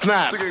thinking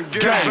snap.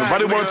 Gang,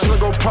 Riley wanna chill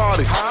and go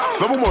party.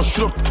 Rebel wanna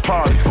shoot up the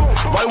party.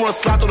 Riley wanna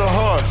slide through the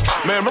hood.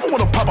 Man, Rebel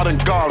wanna pop out in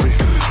Gary.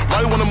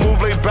 Riley wanna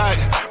move laid back.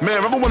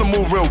 Man, Rebel wanna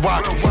move real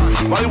wacky.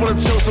 Riley wanna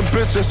chill with some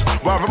bitches,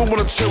 while Rebel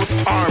wanna chill with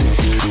the army.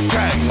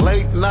 Gang,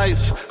 late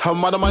nights,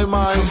 I'm out of my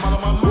mind.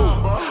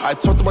 I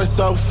talk to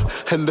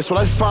myself, and that's what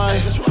I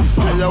find.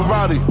 Hey, yo,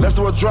 Roddy, let's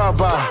do a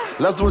drive-by.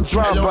 Let's do a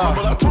drive-by.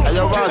 Hey,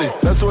 yo, Roddy,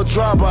 let's do a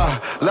drive-by.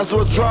 Let's do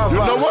a drive-by.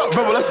 You know what,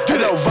 Rebel, let's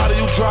get it. Yo, Roddy,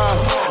 you drive,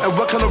 and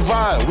what kind of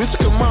ride? We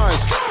took a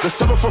mines. The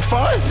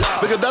 745?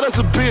 Nigga, that is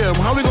a BM.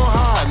 How we gon'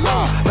 hide?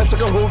 Nah, let's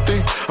take a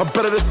hoopty. A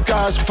better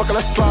disguise. Fuck it,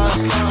 let's slide.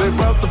 They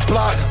right up the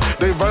block.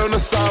 They right on the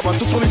side. By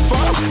 225?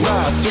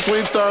 Nah,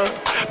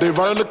 223rd. They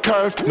right on the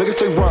curve. Niggas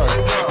say word.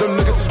 Them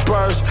niggas is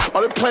birds.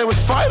 Are they playing with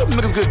fire? Them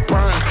niggas get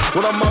burned.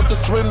 When I'm out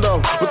this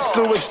window with the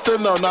still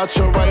extendo. Not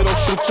your right, don't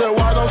shoot ya.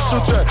 Why don't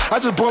shoot ya? I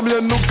just bought me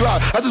a new Glock.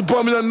 I just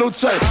bought me a new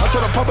tape. I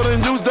try to pop it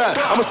and use that.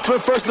 I'ma spin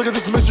first, nigga.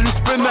 Just make sure you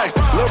spin next.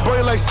 Little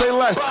boy like say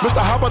less.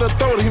 Mr. Hop out the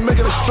throat, he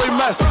making a straight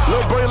mess.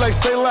 Little boy like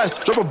say less.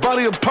 Drop a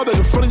body in public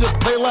in front of your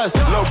pay less.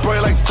 Little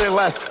boy like say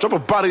less. Drop a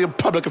body in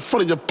public in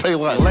front of your pay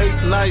less. Late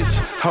nights,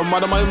 I'm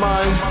out of my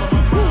mind.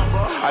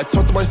 I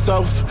talk to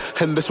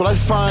myself, and that's what I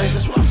find.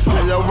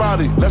 Hey, yo,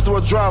 Roddy, let's do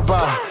a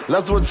drive-by.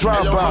 Let's do a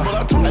drive-by.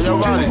 Hey, yo,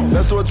 Roddy,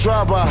 let's do a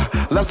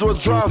drive-by. Let's do a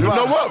drive-by. You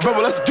know what,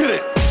 Rebel, let's get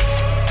it.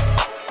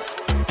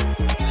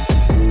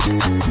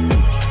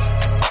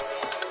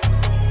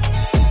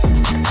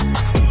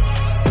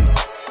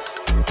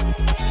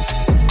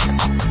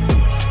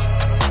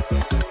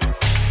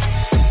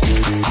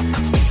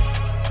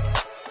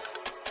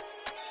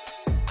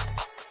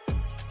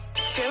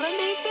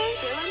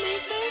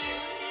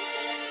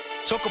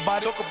 Talk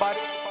about it. Talk about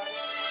it.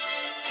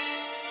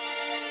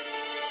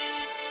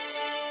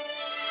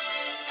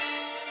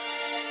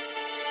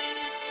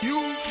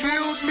 You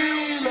feels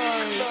me like.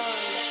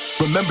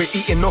 Remember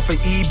eating off of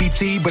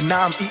EBT, but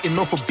now I'm eating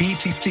off of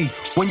BTC.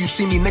 When you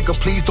see me, nigga,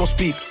 please don't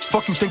speak.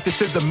 Fuck you think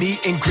this is a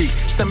meet and greet.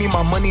 Send me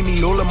my money,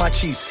 need all of my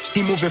cheese.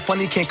 He moving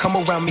funny, can't come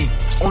around me.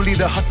 Only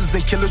the hustlers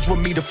and killers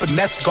with me. The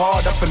finesse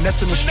guard, I'm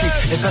finessing the street.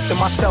 Invest in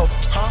myself,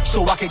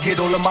 so I can get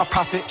all of my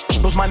profit.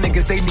 Those my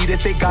niggas, they need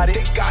it, they got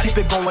it. Keep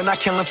it going, I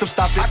can't let them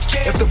stop it.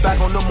 If the bag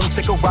on the moon,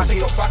 take a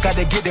rocket.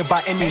 Gotta get it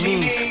by any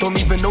means. Don't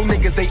even know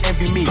niggas, they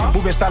envy me.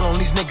 Moving foul on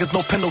these niggas,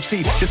 no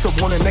penalty. This a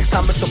warning, next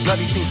time it's a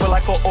bloody scene. Feel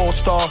like an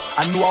all-star.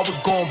 I knew I was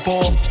going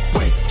ball.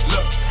 Wait,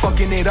 look,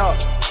 fucking it up.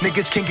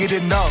 Niggas can't get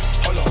enough.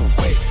 Hold on,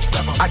 wait.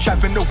 I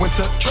trap in the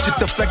winter, just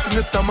to flex in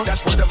the summer.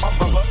 That's word of my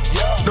mother.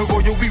 The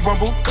royal we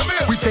rumble,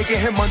 we taking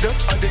him under.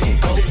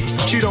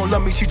 She don't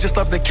love me, she just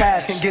love the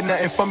cash. Can't get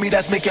nothing from me,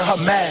 that's making her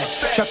mad.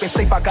 Trapping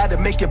safe, I gotta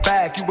make it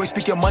back. You ain't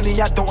speaking money,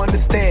 I don't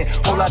understand.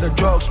 Whole lot of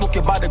drugs,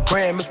 smoking by the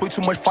gram. It's way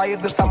too much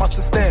fires inside my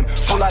system.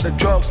 Whole lot of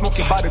drugs,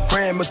 smoking by the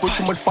gram. It's way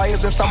too much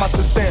fires inside my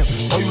system.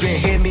 Oh, you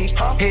didn't hear me?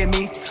 Hear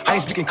me? I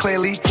ain't speaking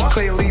clearly.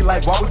 Clearly,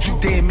 like, why would you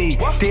dare me?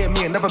 Dare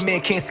me, another man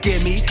can't scare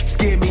me.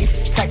 Scare me,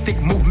 tactic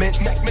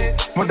movements.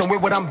 Wonder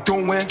what I'm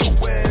doing.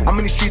 I'm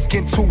in the streets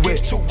getting to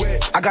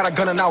it. I got a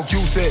gun and I'll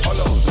use it.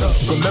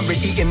 Remember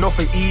eating off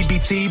of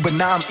EBT, but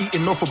now I'm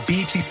eating off of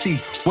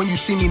BTC. When you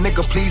see me,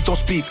 nigga, please don't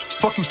speak.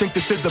 Fuck you think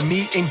this is a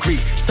meet and greet.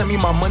 Send me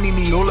my money,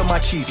 need all of my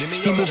cheese.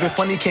 He moving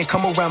funny, can't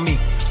come around me.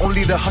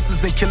 Only the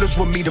hustlers and killers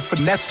with me. The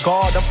finesse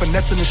guard, I'm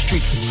finessing the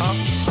streets.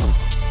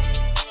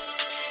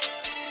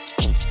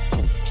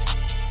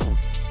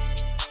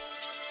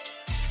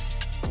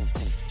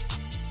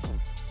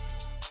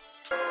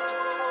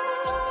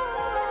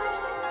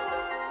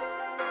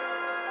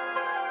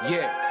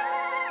 Yeah,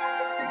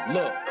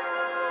 look,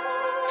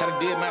 how to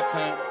did my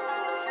time,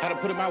 how to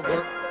put in my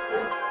work.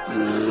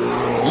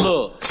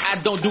 Look, I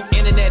don't do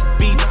internet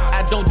beef,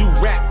 I don't do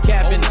rap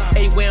capping.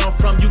 Hey, where I'm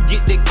from, you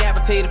get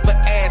decapitated for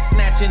ass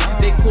snatching.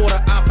 They caught a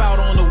op out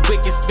on the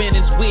wicked, spin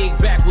his wig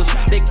backwards.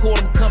 They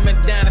caught him coming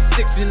down a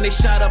 6 and they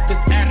shot up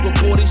his actor.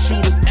 Boy, they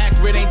shooters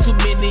accurate, ain't too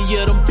many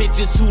of them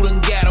bitches who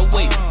done got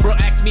away. Bro,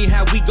 ask me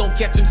how we gon'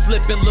 catch him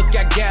slipping, look,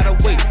 I got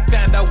away.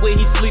 Found out where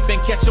he sleeping,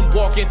 catch him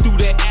walking through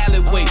that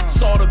alleyway.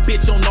 Saw the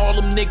bitch on all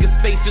them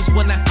niggas' faces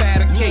when I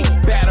fabricate.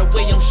 Bad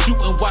away, I'm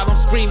shooting while I'm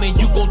screaming,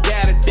 you gon'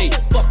 die today.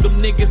 Fuck them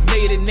niggas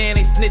made it, now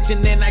they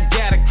snitching and I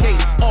got a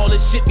case. All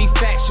this shit be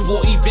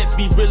factual, events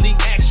be really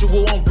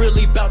actual. I'm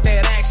really about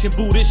that action,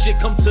 boo, this shit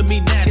come to me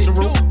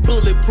natural.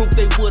 Bulletproof,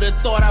 they would've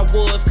thought I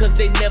was, cause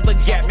they never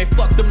got me.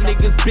 Fuck them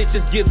niggas,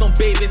 bitches, give them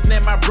babies. Now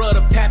my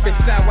brother Pappy,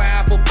 sour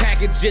apple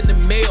package in the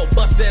mail.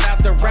 Bust it out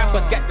the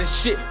rapper, got the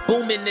shit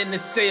booming in the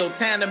cell.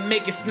 Time to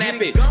make it snap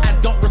it. I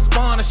don't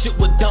respond to shit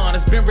with done,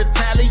 it's been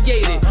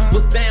retaliated.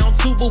 Was down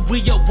two, but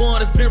we up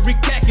one, it's been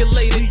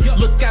recalculated.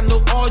 Look, I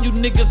know all you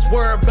niggas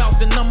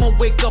whereabouts, and I'ma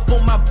wake up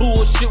on my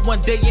bullshit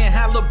one day and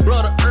holla,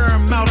 brother,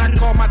 earn out. I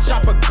call my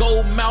chopper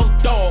gold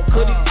mouth dog.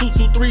 Cut it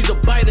 223s a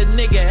bite a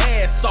nigga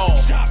ass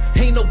off.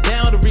 Ain't no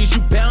boundaries,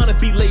 you bound to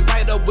be laid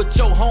right up with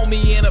your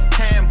homie in a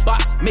pine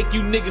box. Make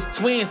you niggas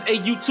twins,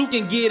 hey, you two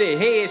can get a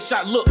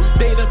headshot. Look,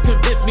 they done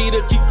convinced me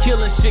to keep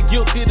killing shit,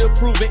 guilty to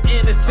proving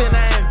innocent.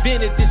 I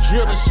invented this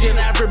drilling shit.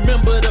 I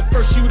remember the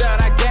first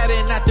shootout I got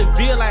in out the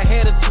Ville. I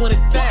had a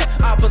 25,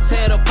 Oppas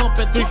had a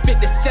pumping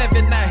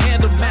 357. I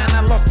handled mine,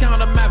 I lost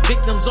count of my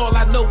victims. All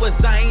I know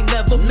is I ain't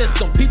never miss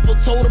them. People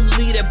told him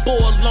leave that boy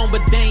alone,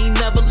 but they ain't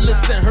never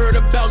listen. Heard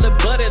about the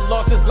buddy,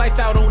 lost his life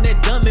out on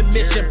that dummy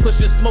mission.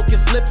 Pushing, smoking,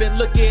 slipping,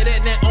 look at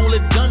that, that only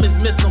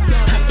dummies miss him.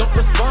 I don't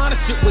respond to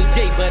shit with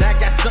gay, but I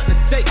got something to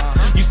say.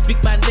 You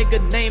speak my nigga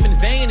name in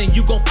vain and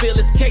you gon' feel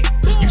his cake.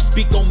 You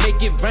speak gon'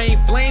 make it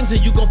rain flames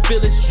and you gon'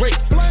 feel his Drake.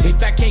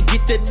 If I can't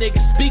get that nigga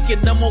speaking,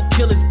 I'm gon'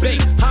 kill his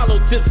bait. Hollow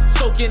tips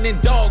soaking in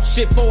dog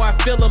shit before I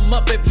fill him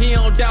up. If he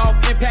don't die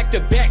off impact,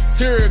 the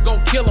bacteria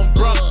gon' kill him,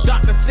 bro.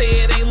 Doctor say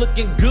it ain't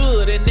looking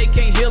good and they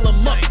can't heal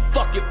him up.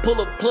 Fuck it, pull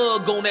a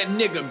plug on that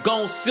nigga,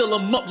 gon' seal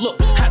him up.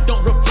 Look, I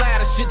don't reply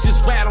to shit,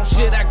 just rattle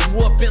shit. I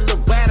grew up in the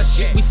water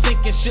shit. We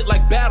sinking shit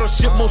like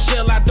battleship.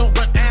 Moshell, I don't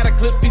run out of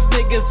clips. These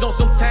niggas on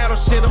some tattle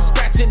shit. I'm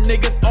scratching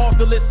niggas off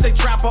the list. Say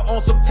Trapper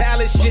on some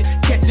talent shit.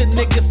 Catch a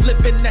nigga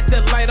slipping at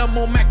the light. I'm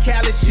on my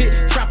Cali shit.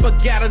 Trapper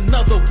got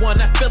another one.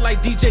 I feel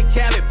like DJ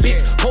Khaled,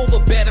 bitch. Hova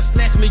better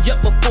snatch me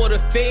up before the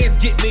feds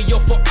get me. Yo,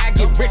 before I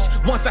get rich.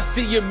 Once I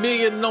see a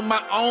million on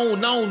my own,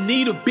 I don't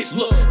need a bitch.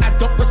 Look, I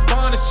don't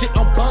respond to shit.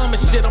 I'm bombing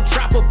shit. I'm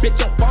Trapper,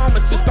 bitch. I'm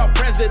pharmacist. About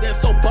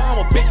President's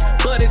Obama, bitch.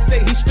 But it say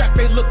he strapped.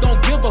 They look,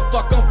 don't give a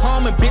fuck. I'm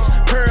palming, bitch.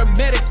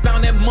 Paramedics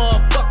found that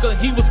motherfucker.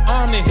 He was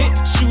armed and hit.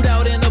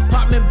 Shootout in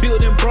apartment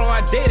building,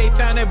 broad day. They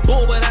found that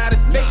bull without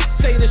his face.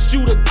 Say the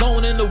shooter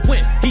gone in the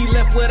wind. He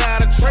left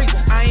without a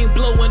trace. I ain't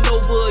blowing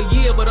over a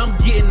year, but I'm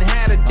getting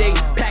high today.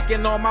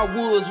 Packing all my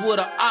woods with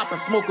a op and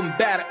smoking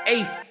about an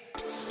eighth.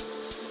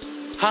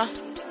 Huh?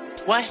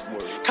 What?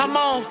 Come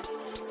on.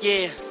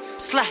 Yeah.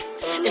 Slap.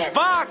 It's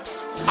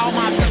Vox. All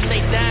my bitches, they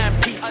dime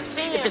pieces.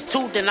 If it's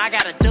two, then I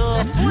got a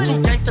dub.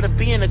 Too gangster to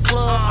be in the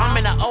club. I'm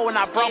in the O and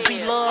I brought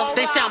B-Love.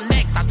 They say I'm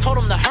next, I told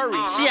them to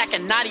hurry. She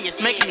acting naughty, it's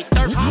making me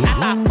thirsty. After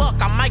I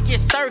fuck, I might get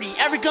sturdy.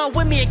 Every gun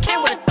with me, it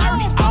came with a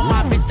 30. All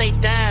my bitches, they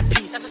dime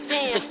pieces.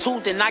 If it's two,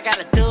 then I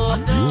got a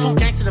dub. Too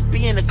gangster to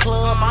be in the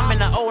club. I'm in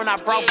the O and I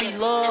brought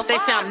B-Love.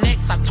 They say I'm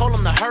next, I told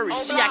them to hurry.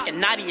 She acting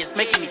naughty, it's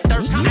making me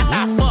thirsty. After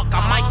I fuck,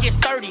 I might get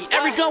sturdy.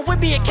 Every gun with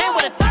me, it came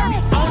with a 30.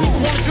 I don't even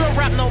wanna drill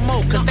rap no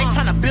more, cause they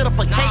tryna build up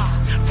a case.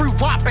 Free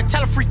whop and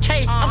tell her free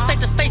K. I'm state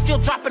to state, still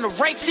dropping the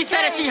rate. She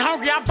said that she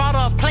hungry, I bought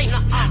her a plate.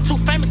 Too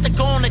famous to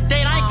go on a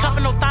date. I ain't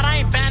cuffing no thought, I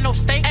ain't buying no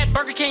steak. At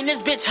Burger King,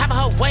 this bitch having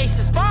her way.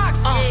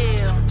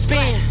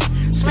 Spin,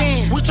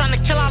 spin. We tryna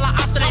kill all our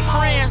ops and they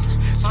friends.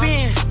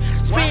 Spin,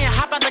 spin.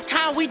 Hop out the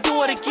con, we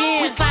do it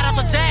again. We slide out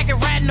the Jag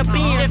and ride in the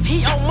Benz. If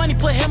he owe money,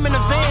 put him in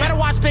the van. Better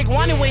watch Big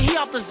Wani when he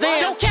off the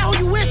Zen. Don't care who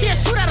you is, yeah,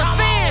 shoot at a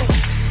fan.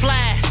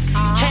 Slide,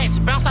 catch,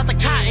 bounce out the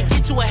cot and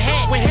get you a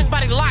hat. When his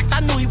body locked, I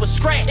knew he was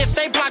scratched. If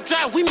they block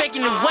drive, we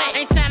making it wet.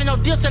 Ain't signing no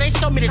deal till they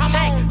show me the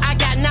check. I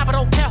got now, but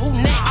don't care who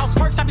next. Off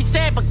perks, I be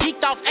sad, but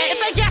geeked off X. If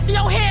they gas in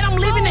your head, I'm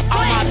leaving it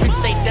flat. All my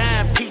bitches, they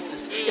dime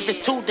pieces. If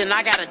it's two, then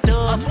I got a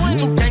dub.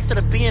 Too gangster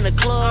to be in the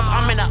club.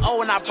 I'm in the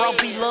O and I brought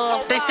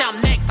B-Love. They say I'm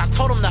next, I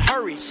told them to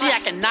hurry. She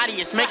acting naughty,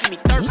 it's making me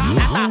thirsty.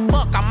 After I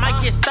fuck, I might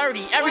get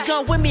sturdy. Every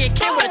gun with me, it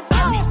came with a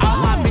 30. All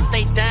my bitches,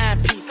 they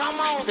dime pieces.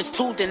 If it's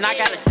two, then I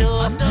got a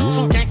dub.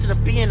 Too gangster to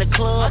be in the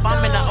club.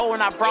 I'm in the O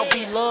and I brought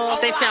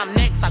B-Love. They say I'm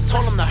next, I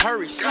told them to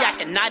hurry. She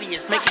acting naughty,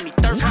 it's making me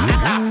thirsty.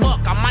 After I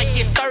fuck, I might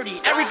get sturdy.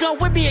 Every gun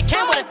with me, it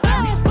came with a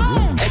 30.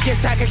 Get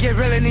tight, get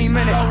real in these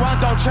minutes. Don't run,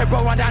 don't trip, bro,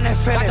 run down and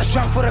finish. Got the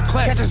trunk for the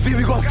clip, catch us beat,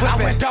 we gon' flip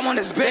it. I went dumb on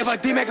this bitch, if a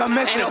D make a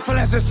miss. Ain't no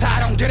feelings this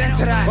time, don't get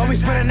into that. When we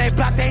spinning they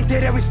block, they ain't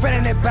did it, we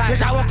spinning it back.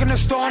 Bitch, I walk in the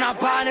store and I'm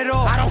buying it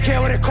all. I don't care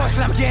what it costs,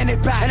 cause I'm getting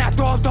it back. And I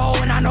throw up the hole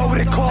and I know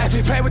what it costs.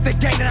 If you play with the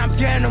gang, then I'm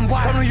getting them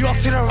wide. From New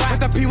York to the right, with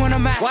the P when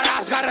I'm at. What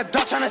ops got a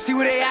duck, tryna see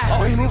where they at.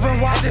 Oh, he moving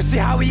wild, just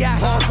see how we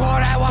act. For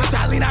that watch,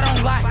 I lean, I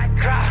don't like.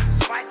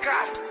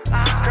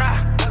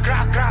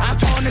 I'm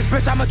throwing this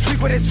bitch, I'ma tweak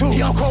with it too. He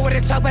don't call with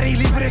it, talk, but he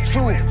leave with it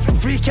too.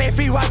 Free K,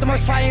 free ride, the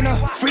most fire in her.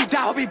 Free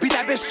die, hope he beat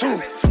that bitch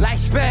too. Like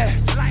spare.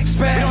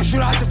 We don't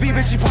shoot out the V,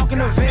 bitch, he parking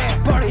the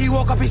van. Brother, he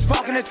woke up, he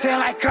sparking the tail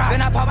like crap.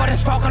 Then I pop out and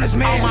spark on his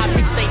man. All my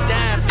bitches, they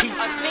dime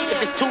pieces.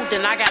 If it's two,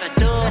 then I got a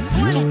dub.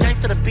 Too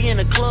gangster to be in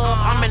the club.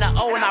 I'm in the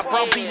O and I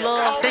brought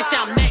B-Love. They say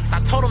I'm next, I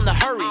told them to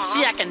hurry.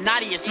 She acting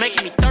naughty, it's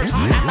making me thirsty.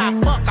 After I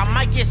fuck, I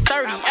might get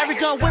sturdy. Every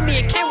gun with me,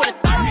 it came with a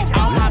 30.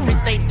 All my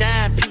bitch, they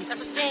dime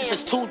pieces. If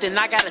it's two, then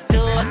I got a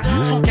dub.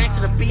 Too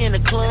gangster to be in the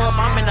club.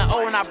 I'm in the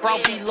O and I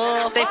brought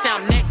B-Love. They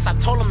sound next, I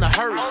told them to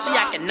hurry. She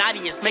acting naughty,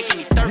 it's making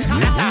me thirsty.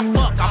 After I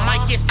fuck, I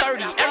might get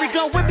 30. Every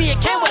gun with me, it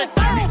came with a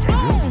 30.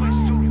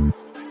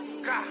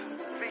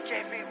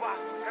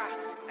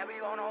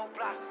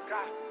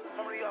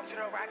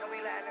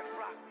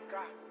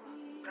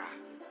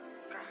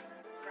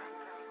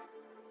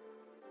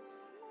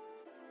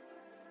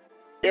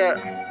 Yeah.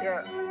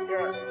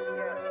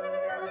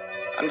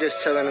 I'm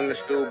just chilling in the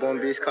stool,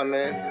 Bone Beast come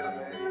in.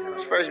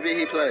 It's first beat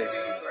he play.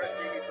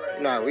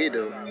 Nah, we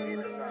do.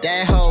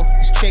 That hoe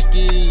is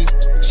tricky.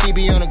 She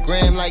be on the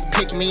gram like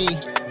pick me.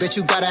 Bitch,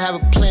 you gotta have a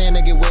plan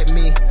to get with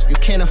me. You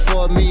can't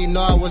afford me, you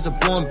know I was a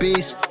born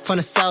beast. From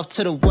the south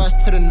to the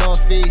west to the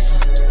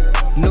northeast.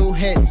 New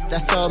hits,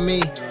 that's all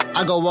me.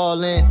 I go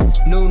all in.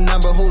 New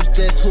number, who's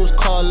this, who's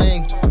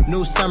calling?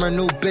 New summer,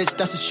 new bitch,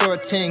 that's a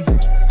short thing.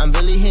 I'm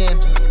really him,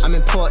 I'm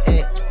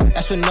important.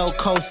 That's with no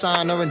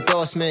cosign or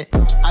endorsement.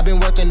 I've been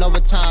working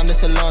overtime,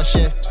 this a long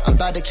shift. I'm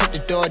about to kick the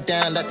door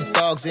down, let the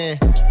dogs in.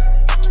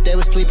 They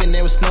was sleeping,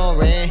 they was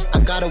snoring. I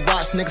gotta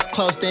watch niggas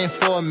close, they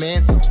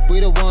informants. We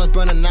the ones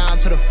burning 9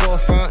 to the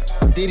forefront.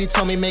 Diddy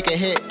told me make a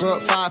hit,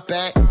 brought 5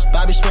 back.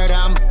 Bobby Schmurder,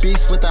 I'm a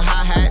beast with the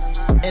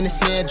hi-hats. And the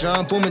snare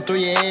drum, booming through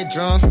your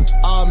eardrum.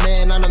 Oh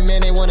man, I'm the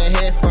man they wanna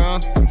hear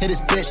from. Hit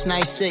this bitch,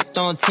 nice sick,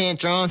 throwing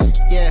tantrums.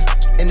 Yeah,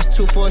 and it's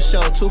 2 for a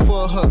show, 2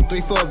 for a hook,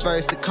 3 for a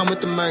verse. It come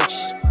with the merch.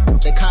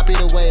 They copy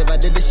the wave, I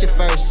did this shit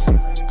first.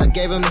 I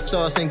gave him the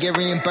sauce and get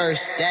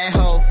reimbursed. That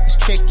hoe is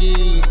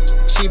tricky.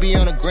 She be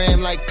on the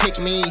gram like pick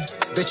me.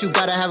 Bitch, you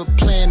gotta have a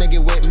plan to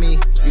get with me.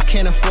 You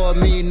can't afford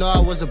me, you know I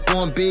was a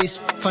born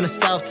beast. From the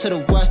south to the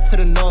west to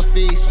the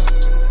northeast.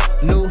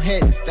 New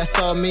hits, that's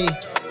all me.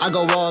 I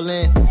go all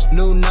in.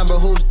 New number,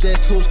 who's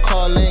this, who's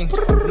calling?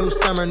 New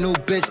summer, new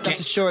bitch, that's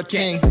a short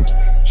thing.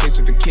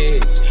 Chasing for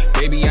kids.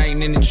 Baby, I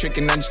ain't in the trick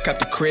and I just got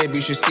the crib.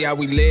 You should see how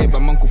we live.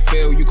 I'm Uncle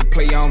Phil, you can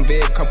play on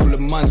Viv. Couple of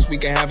months, we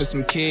can have us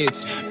some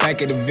kids.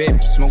 Back at the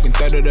VIP, smoking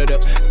da-da-da-da,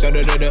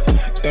 da-da-da-da,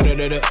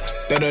 da-da-da-da,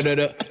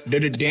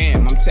 da-da-da-da,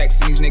 damn. I'm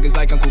texting these niggas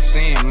like Uncle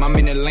Sam. I'm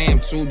in the lamb,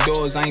 2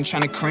 doors, I ain't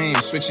tryna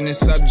cram. Switching the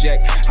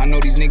subject, I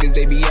know these niggas,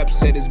 they be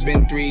upset. It's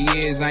been 3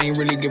 years, I ain't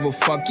really give a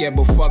fuck yet,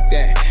 but fuck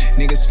that.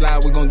 Niggas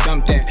slide, we gon'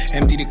 dump that.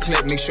 Empty the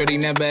clip, make sure they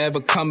never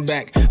ever come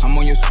back. I'm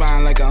on your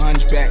spine like a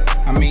hunchback.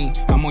 I mean,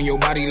 I'm on your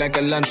body like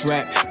a lunch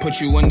wrap. Put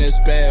you under a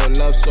spell.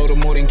 Love soda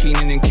more than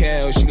Keenan and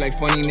Kel. She like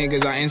funny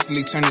niggas, I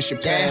instantly turn to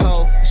Chappelle. That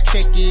hoe is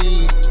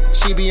tricky.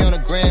 She be on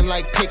the gram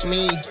like pick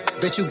me.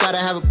 Bitch, you gotta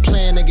have a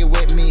plan to get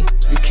with me.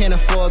 You can't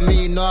afford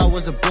me, you know I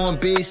was a born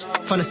beast.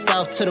 From the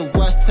south to the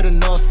west to the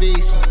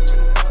northeast.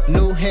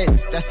 New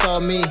hits, that's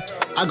all me.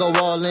 I go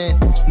all in.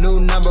 New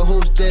number,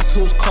 who's this,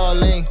 who's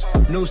calling?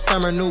 New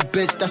summer, new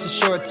bitch, that's a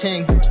short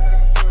thing.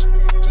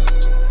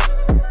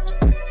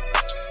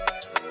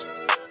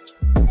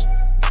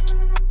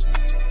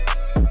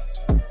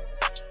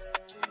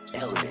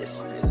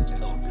 Elvis.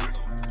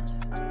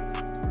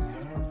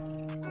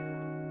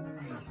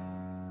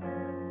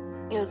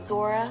 Yo,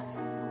 Zora.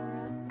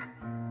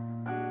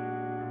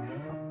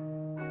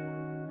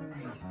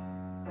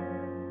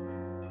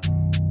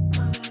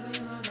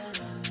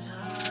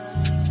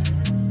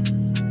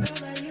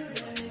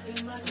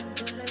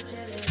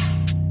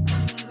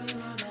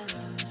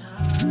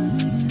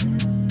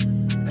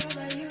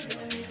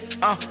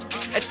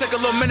 It took a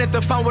little minute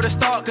to find where to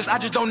start, cause I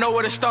just don't know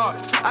where to start.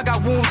 I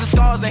got wounds and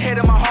scars and hate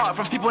in my heart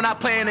from people not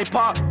playing their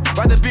part.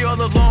 Rather be all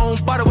alone,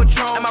 bottle with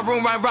Tron, in my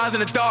room right rise in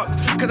the dark.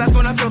 Cause that's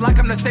when I feel like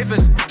I'm the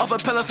safest. Off a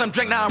pill or some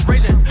drink, now I'm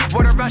raging.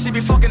 Word around, she be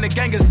fucking the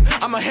gangers.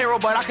 I'm a hero,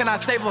 but I cannot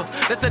save her.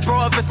 That's it,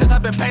 bro, ever since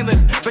I've been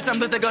painless. Bitch, I'm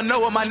lit, they gonna know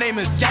what my name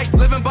is. Jake,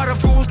 living by the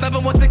rules, never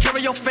want to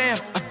carry your fam.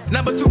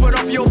 Number 2, but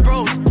off your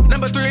bros.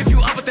 Number 3, if you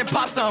up it, then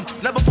pop some.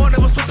 Number 4,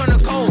 never switch on the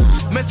code.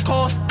 Missed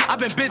calls, I've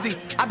been busy.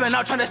 I've been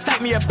out trying to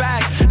stack me a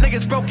bag.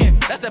 Niggas broken,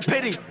 that's a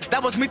pity.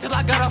 That was me till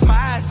I got off my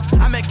ass.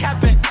 I'm in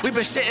capping, we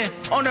been shitting.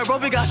 On the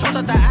road, we got shows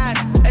at the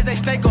ass. As they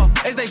snake off,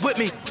 as they with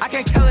me. I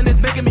can't tell and it's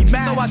making me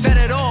mad. So I dead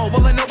it all. Well,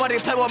 let nobody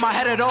play with my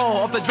head at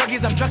all. Off the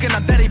druggies, I'm drunk and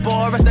I'm deady,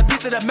 boy. Rest in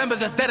peace to the members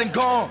that's dead and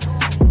gone.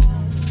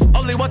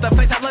 Only want the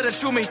face, I let it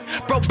chew me.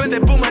 Bro, bend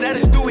it, boomer, that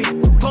is Dewey.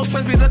 Close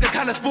friends be looking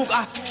kinda spook.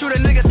 I shoot a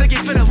nigga, think he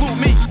finna loot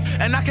me.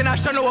 And I cannot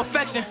show no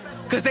affection.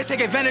 Cause they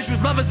take advantage,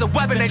 use love as a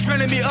weapon. They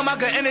draining me of my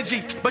good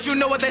energy. But you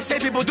know what they say,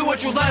 people do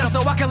what you let them. So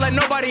I can let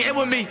nobody in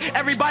with me.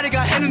 Everybody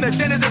got hidden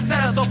agendas and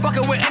setup. So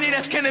fucking with any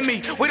that's kidding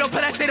me. We don't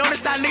put that shit on the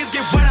side, niggas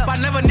get wet up. I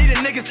never needed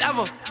niggas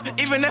ever.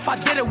 Even if I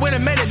did it,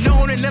 wouldn't made it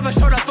known. It never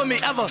showed up for me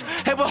ever.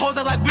 Hey, with hoes,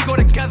 I like we go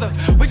together.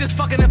 We just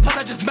fucking and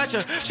plus I just met her.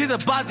 She's a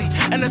bossy,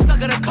 and the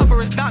sucker the cover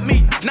is not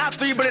me. Not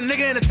 3, but a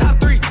nigga in the top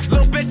 3.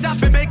 Little bitch,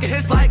 I've been making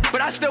hits like. But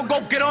I still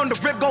go get on the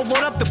rip, go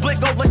load up the blick,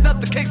 go lace up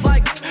the kicks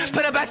like.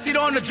 Put a backseat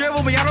on the drill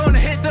when we out on the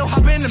hit, still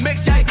hop in the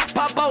mix, yeah.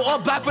 Pop out all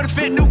back for the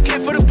fit, new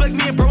kid for the blick,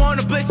 me and bro on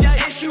the blitz, yeah.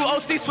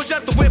 HQOT, switch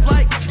up the whip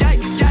like, yeah.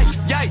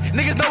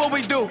 Niggas know what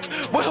we do.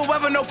 With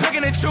whoever, no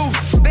picking and choose.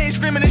 They ain't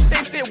screaming the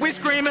same shit, we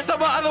screaming.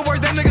 Some other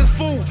words, them niggas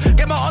fool.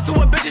 Get my all to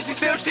a bitch and she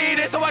still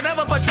cheating, so I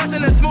never put trust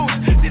in the smooch.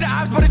 See the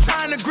ops, but they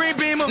trying to green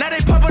beam 'em. Now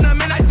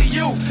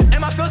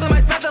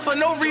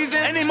no reason.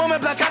 Any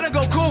moment black out and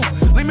go cool.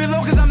 Leave me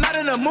alone cause I'm not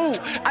in the mood.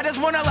 I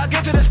just wanna log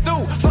into the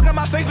stew. Fuck up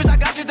my face, bitch, I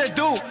got shit to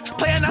do.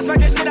 Playin' I smack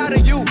that shit out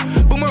of you.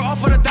 Boomer off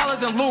for the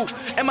dollars and loot.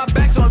 And my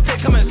back's on tape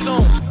coming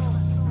soon.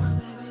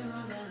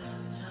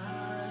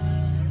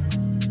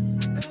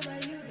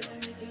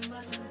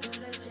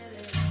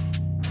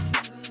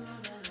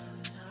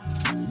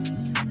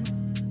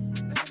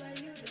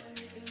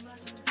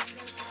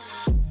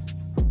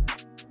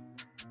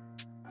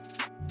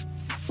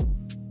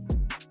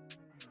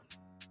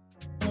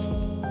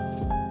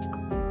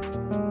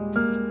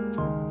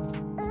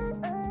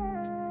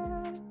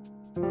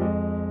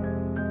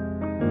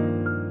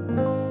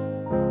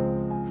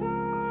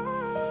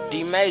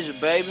 Major,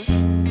 baby.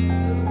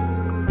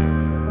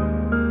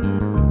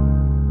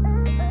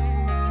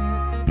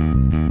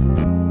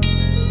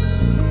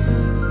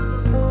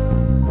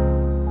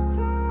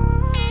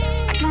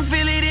 I can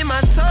feel it in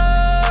my soul.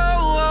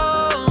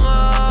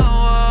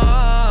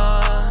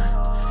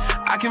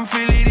 I can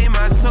feel it in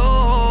my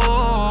soul.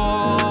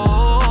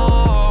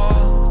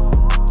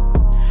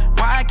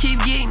 Why I keep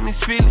getting this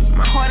feeling?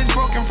 My heart is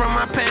broken from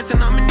my past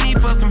and I'm in need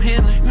for some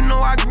healing. You know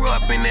I grew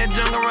up in that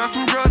jungle around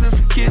some drugs and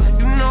some killing.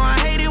 You know I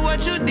hated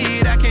what you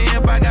did, I can't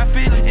help, I got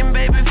feelings. And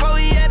baby, before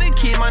he had a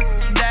kid, my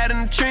died in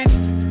the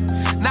trenches.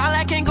 Now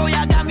that can't go,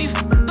 y'all got me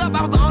f***ed up.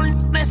 I was the only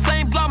that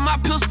same block, my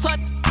pills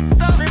touched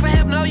up. Scream for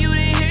help, no, you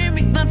didn't hear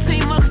me. Done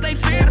team up, cause they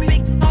feared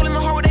me. Holding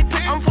my heart with they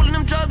parents. I'm fooling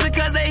them drugs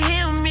because they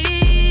hear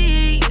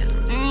me.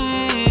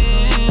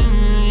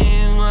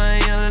 My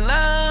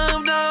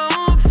love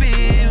don't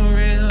feel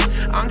real.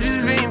 I'm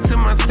just venting to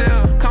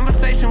myself.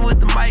 Conversation with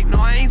the mic, no,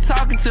 I ain't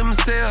talking to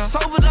myself.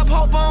 Sobered up,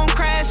 hope I don't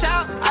crash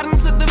out. I done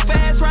took the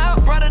fast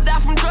route. Brother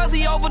died from drugs,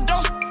 he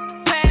overdosed,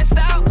 passed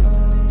out.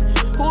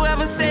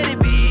 Whoever said it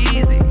be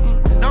easy,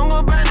 don't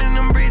go burning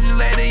them bridges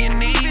later, you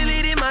need. Feel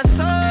it in my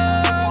soul.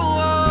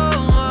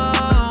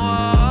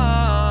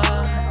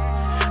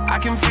 I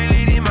can feel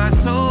it in my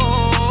soul.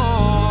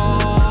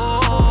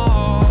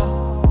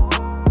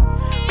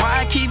 Why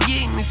I keep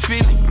getting this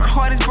feeling? My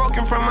heart is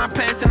broken from my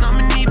past and I'm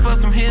in need for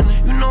some healing.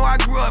 You know I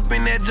grew up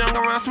in that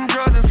jungle around some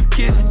drugs and some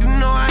killing. You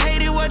know I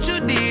hated what you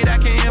did, I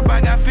can't help,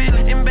 I got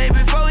feelings. And baby,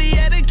 before he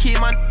had a kid,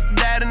 my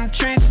died in the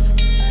trenches.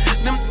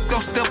 Them go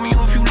step on you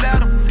if you let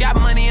them. Got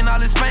money and all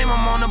this fame,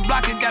 I'm on the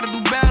block, I gotta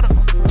do better.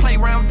 Play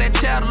around with that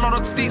child, load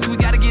up sticks, we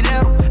gotta get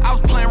at them. I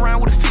was playing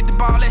around with a 50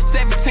 ball at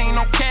 17,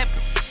 no capping.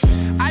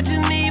 I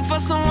just need for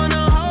someone to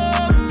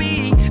hold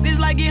me. This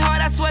like it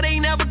hard, I swear they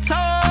never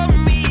told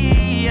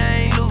me.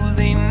 I ain't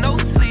losing no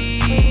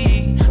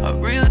sleep. A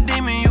real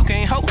demon, you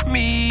can't hold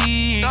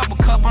me. Double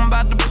cup, I'm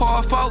about to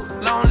pour folk.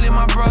 Long live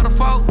my brother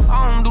folk.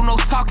 I don't do no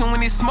talking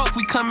when it's smoke,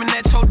 we coming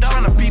at your door.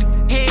 Tryna beat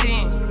the head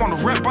in. Wanna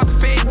rep out the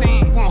feds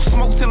in. We gon'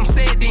 smoke till them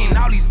said in.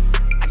 All these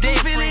I dead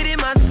feel it in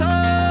my soul.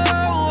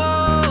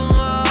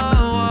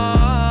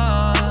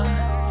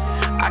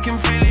 I can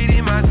feel it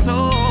in my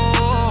soul.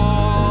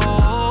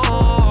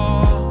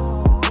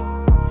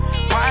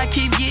 Why I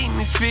keep getting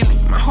this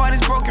feeling? My heart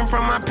is broken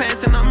from my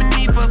past and I'm in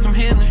need for some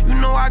healing. You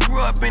know I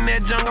grew up in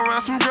that jungle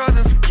around some drugs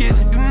and some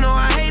killing. You know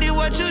I hated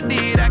what you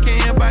did, I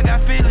can't help, I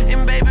got feelings.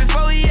 And baby,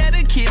 before he had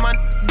a kid, my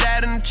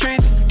died in the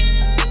trenches.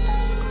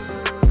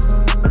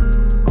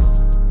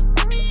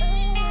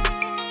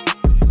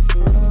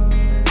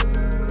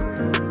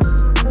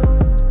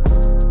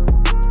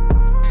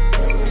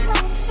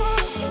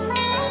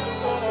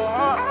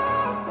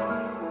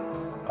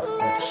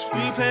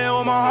 Sweet playing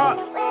with my heart.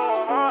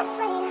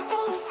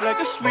 Like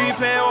a sweet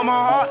playing with my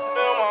heart.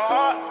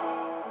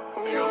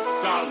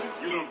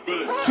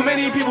 Too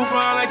many people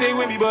front like they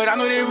with me, but I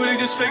know they really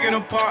just faking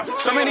apart.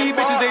 So many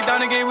bitches they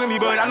down to get with me,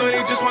 but I know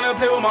they just wanna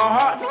play with my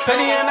heart.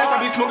 Plenty of nights I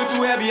be smoking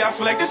too heavy, I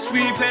feel like the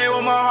sweet playing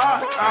with my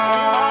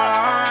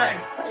heart.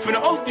 For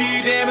the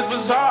OD, damn, it's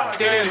bizarre.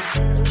 They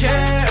didn't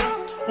care.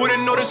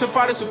 Wouldn't notice if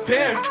I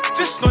disappeared.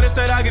 Just notice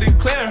that I get it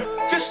clear.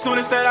 Just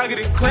notice that I get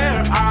it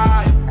clear.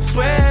 I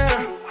swear,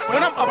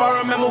 when I'm up, I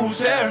remember who's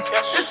there.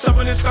 It's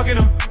something that's stuck in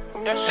them.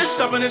 It's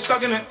something that's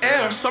stuck in the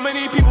air. So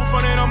many people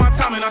fronting on my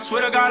time, and I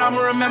swear to God,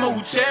 I'ma remember who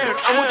chaired.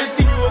 I want the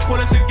team you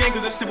call us again,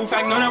 cause a simple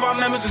fact, none of our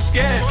members are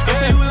scared. They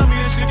say you love me,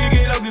 this shit can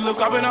get ugly.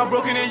 Look, I've been out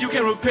broken and you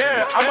can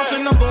repair it. I'm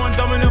busting up, going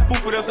dumb in the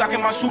booth with a Glock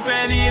in my shoe for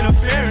any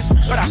interference.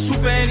 But I sue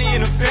for any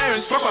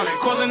interference. Fuck on it,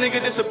 cause a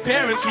nigga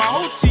disappearance. My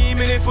whole team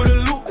in it for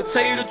the loot. To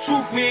tell you the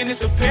truth, we ain't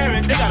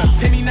disappearing. They got a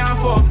penny now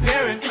for a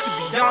parent. It should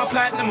be young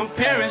platinum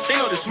appearance. They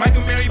know this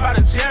Michael Mary by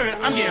the tearing.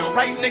 I'm getting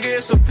right,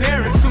 nigga, it's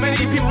apparent. Too many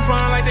people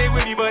fronting like they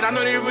with me, but I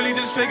know they really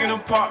just faking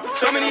apart.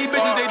 So many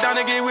bitches they down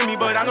to get with me,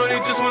 but I know they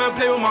just wanna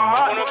play with my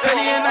heart.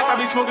 Plenty of nights I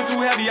be smoking too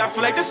heavy, I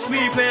feel like the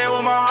sweet playing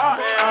with my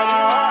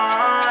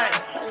heart.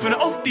 For the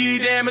OD,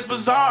 damn, it's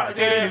bizarre.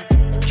 They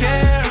didn't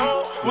care.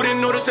 Wouldn't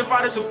notice if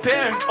I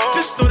disappeared.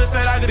 Just notice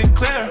that I get it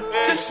clear.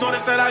 Just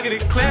notice that I get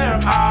it clear.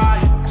 I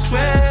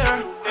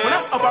swear, when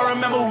I'm up, I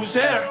remember who's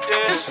there.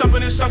 It's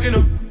something that's stuck in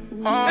them.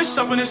 It's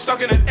up and it's stuck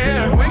in the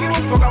air. You ain't give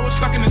a fuck, I was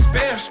stuck in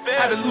despair.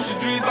 Having lucid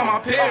dreams by my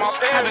peers.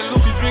 Having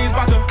lucid dreams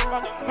about the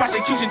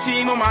prosecution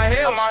team on my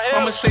heels.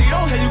 I'ma say you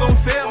don't hear, you gon'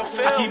 fail.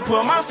 I keep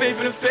putting my faith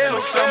in the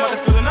field. So I'm about to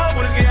filling up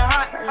when it's getting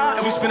hot.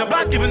 And we spin a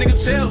block giving nigga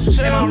chills.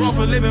 Am I wrong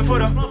for living for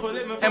the?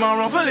 Am I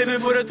wrong for living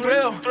for the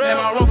thrill? Am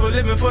I wrong for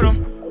living for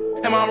them?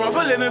 Am I wrong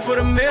for living for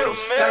the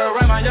meals? Gotta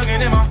write my youngin'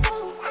 in my.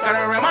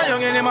 Gotta write my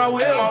youngin' in my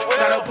will.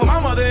 Gotta put my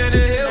mother in the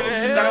hills.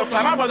 Gotta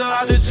fly my brother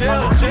out to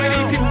jail. So many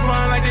people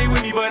front like they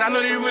with me, but I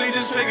know they really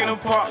just faking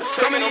apart.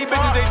 So many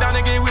bitches they down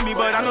and get with me,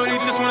 but I know they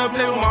just wanna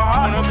play with my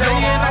heart.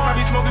 Plenty of nights I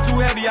be smoking too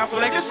heavy. I feel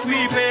like it's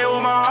sweet playing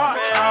with my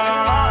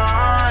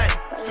heart.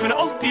 From the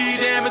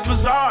OD, damn, it's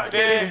bizarre.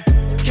 They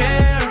didn't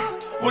care.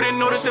 Wouldn't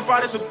notice if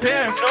I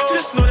disappear.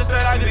 Just notice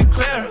that I get it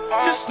clear.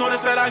 Just notice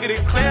that I get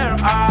it clear.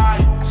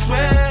 I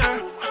swear,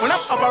 when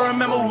I'm up, I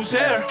remember who's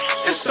here.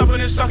 It's something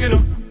that's stuck in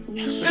the.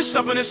 It's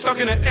something that's stuck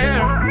in the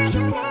air.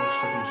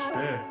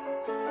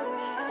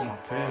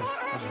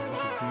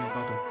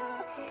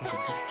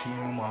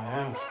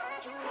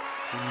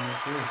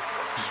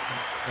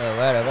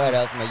 Alright, that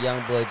was my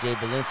young boy Jay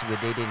Balenci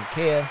with They Didn't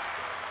Care.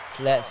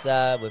 Flat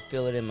Side with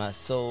Feel It in My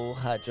Soul.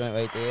 Hot joint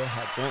right there.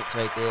 Hot joints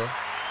right there.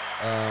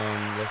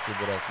 Let's see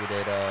what else we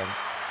did.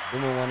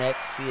 Woman 1X,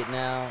 See It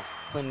Now.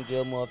 Quentin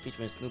Gilmore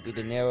featuring Snoopy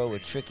De Niro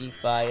with Tricky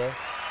Fire.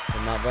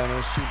 From Mount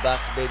Vernon's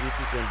Shoebox Baby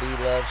featuring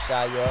B-Love,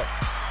 Shy York.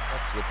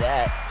 That's with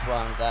that.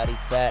 Twan Gotti,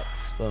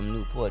 Facts from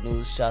Newport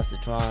News. Shouts to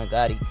Twan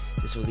Gotti.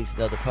 Just released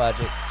another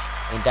project.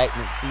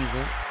 Indictment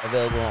Season.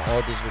 Available on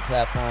all digital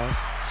platforms.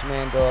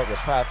 Schmandog with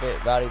Prophet.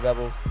 Rowdy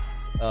Rebel.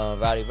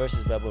 Rowdy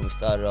versus Rebel. And we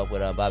started off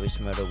with Bobby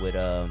Shmurda with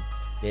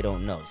They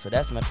Don't Know. So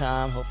that's my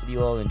time. Hopefully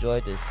you all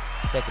enjoyed this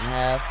second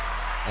half.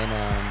 And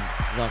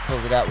we're going to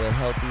close it out with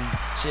Healthy,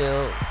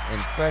 Chill, and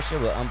Fresher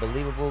with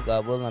Unbelievable.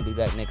 God willing, I'll be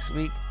back next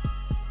week.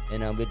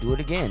 And we'll do it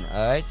again.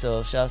 Alright,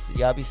 so shouts to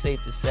y'all, be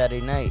safe this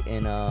Saturday night.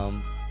 And I'll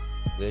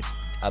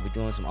be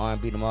doing some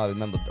R&B tomorrow.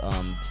 Remember,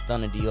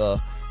 Stunna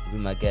Dior will be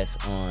my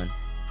guest on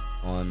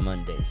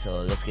Monday.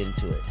 So let's get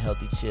into it.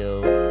 Healthy,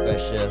 Chill,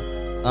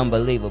 Fresher,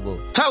 Unbelievable.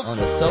 On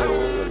the soul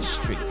of the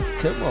streets.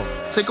 Come on.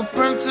 Take a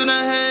perk to the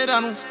head, I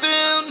don't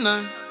feel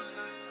nothing.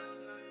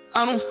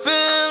 I don't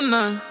feel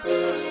nothing.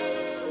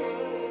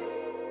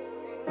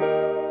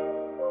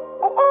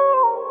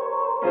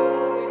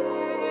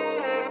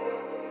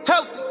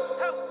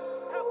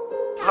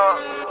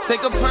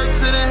 Take a perk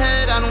to the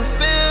head, I don't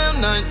feel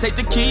nothing. Take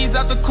the keys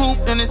out the coupe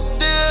and it's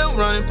still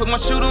running. Put my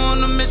shooter on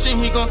the mission,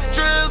 he gon'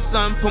 drill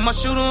some. Put my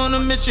shooter on the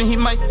mission, he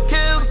might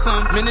kill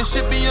some. Man, this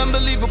shit be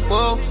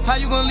unbelievable. How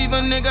you gon' leave a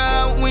nigga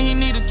out when he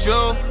need a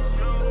joke?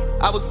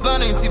 I was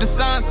blind, I ain't see the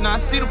signs, now I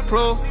see the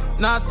proof.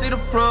 Now I see the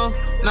proof,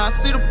 now I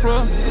see the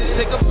proof.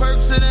 Take a perk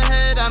to the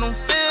head, I don't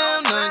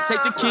feel nothing.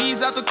 Take the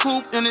keys out the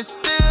coupe and it's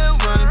still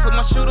running. Put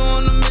my shooter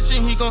on the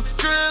mission, he gon'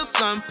 drill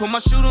some. Put my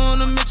shooter on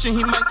the mission,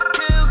 he might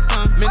kill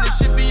some. Man, this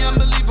shit be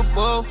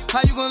unbelievable.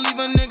 How you gon' leave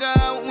a nigga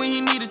out when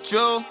he need a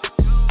joke?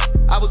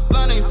 I was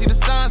blind, I ain't see the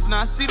signs,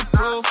 now I see the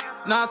proof.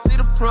 Now I see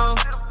the proof,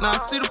 now I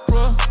see the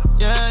proof.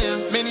 Yeah,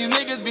 yeah. Man, these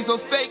niggas be so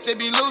fake, they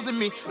be losing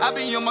me. I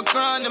be on my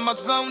grind, in my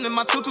zone, in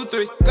my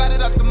 223. Got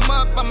it out the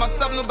mud by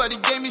myself, nobody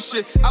gave me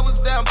shit. I was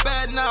down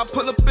bad, now I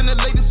pull up in the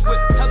latest whip.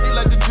 Healthy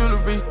like the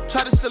jewelry,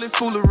 try to sell it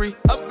foolery.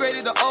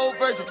 Upgraded the old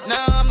version,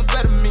 now I'm a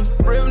better me.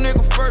 Real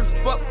nigga first,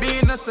 fuck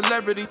being a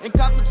celebrity. In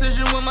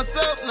competition with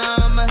myself, now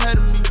I'm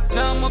ahead of me.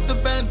 Now I'm off the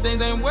band,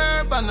 things ain't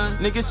worried about none.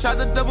 Niggas tried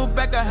to double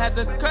back, I had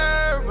to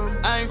curve them.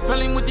 I ain't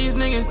friendly with these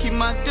niggas, keep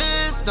my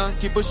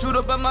distance. Keep a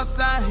shooter by my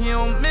side, he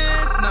don't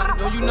miss nothing.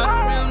 Know you not a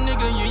real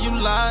nigga, yeah, you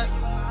lied.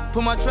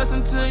 Put my trust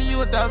into you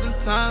 1,000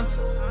 times.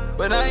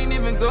 But I ain't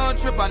even gon'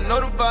 trip, I know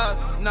the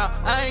vibes. Nah,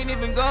 I ain't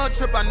even gon'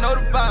 trip, I know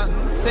the vibe.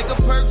 Take a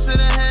perk to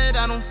the head,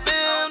 I don't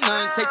feel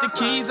nothing. Take the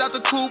keys out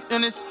the coupe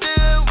and it's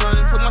still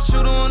running. Put my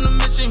shooter on the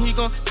mission, he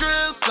gon'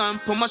 drill some.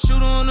 Put my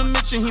shooter on the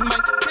mission, he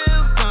might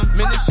kill some.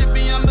 Man, this shit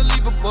be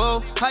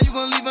unbelievable. How you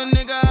gon' leave a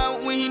nigga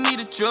out when he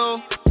need a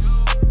joke?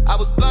 I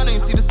was blind, I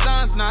ain't see the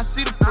signs, now I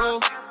see the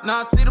proof.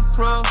 Now I see the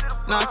proof,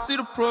 now I see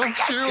the proof.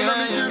 She don't let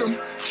me get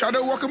him. Try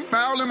to walk a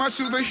mile in my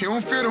shoes, but he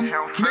don't fit him.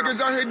 Niggas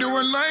out here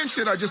doing lame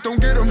shit, I just don't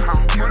get him.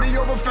 Money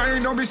over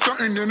fame, don't be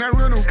something in that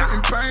rental.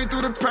 Getting pain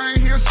through the pain,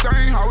 he a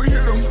stain, how we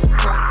hit him.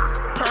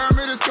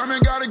 Paramedics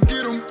coming, gotta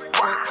get him.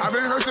 I've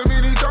been hurt so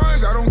many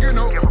times, I don't get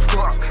no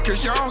fucks.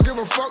 Cause y'all don't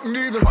give a fuck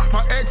neither.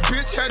 My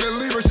ex-bitch had to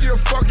leave her, she a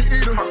fucking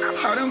eater.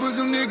 I done put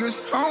some niggas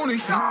on their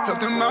feet.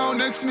 Helped them out,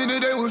 next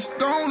minute they was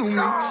gone on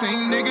me.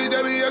 Same niggas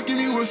that be asking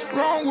me what's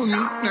wrong with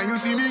me. Now you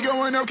see me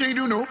going up, can't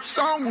do no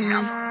song with me.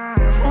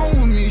 Wrong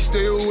with me,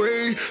 stay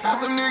away.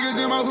 Ask some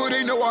niggas in my hood,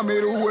 they know I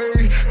made a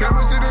way.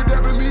 Never to the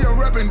death of me, I'm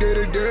rapping day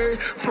to day.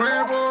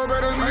 Praying for a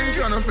better me,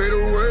 tryna fade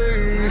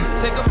away.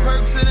 Take a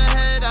perk to the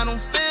head, I don't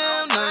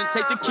feel nothing.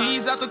 Take the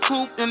keys out the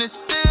coupe and it's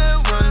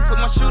still running. Put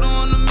my shooter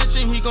on the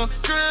mission, he gon'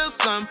 drill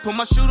some. Put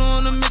my shooter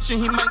on the mission,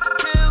 he might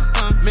kill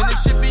some. Man,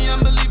 this shit be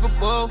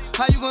unbelievable.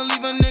 How you gon'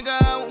 leave a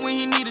nigga out when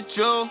he need a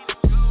joke?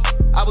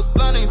 I was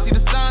blind, I ain't see the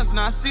signs,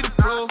 now I see the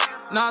proof.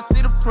 Now I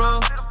see the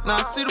proof, now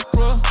I see the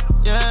proof.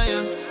 Yeah,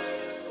 yeah.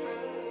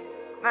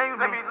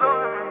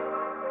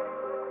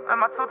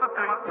 2 to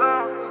 3.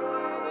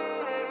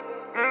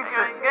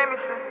 Gave me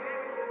shit.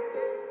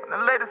 And the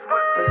latest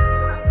whip.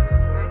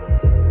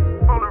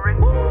 Polaroid.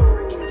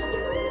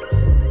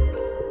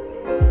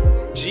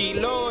 G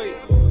Lloyd,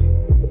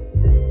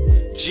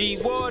 G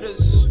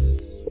Waters,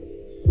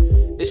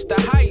 it's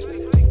the hype.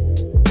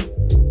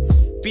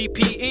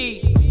 BPE,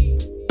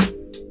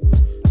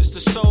 it's the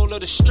soul of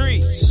the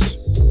streets.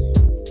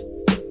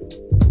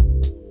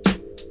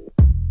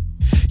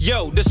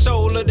 Yo, the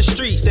soul of the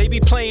streets, they be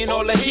playing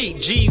all the heat.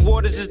 G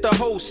Waters is the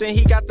host and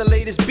he got the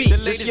latest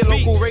beats. This your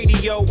local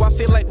radio, I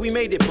feel like we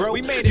made it, bro.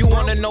 You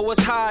wanna know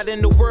what's hot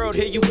in the world,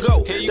 here you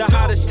go. The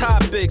hottest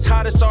topics,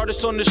 hottest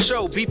artists on the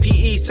show.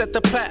 BPE set the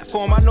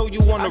platform, I know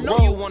you wanna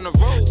roll.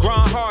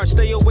 Grind hard,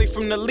 stay away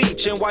from the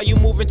leech. And while you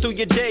moving through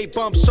your day,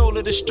 bump soul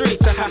of the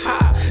streets. Ha ha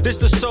ha, this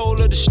the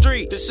soul of the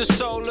street. This the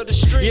soul of the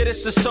street. Yeah,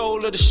 this the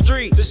soul of the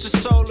street. This the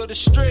soul of the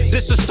street.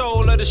 This the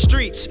soul of the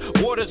streets.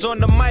 Waters on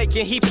the mic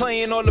and he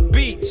playing all the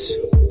beats.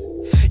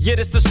 Yeah,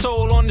 this the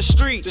soul on the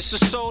street. This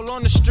the soul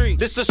on the street.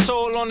 This the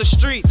soul on the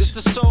street. This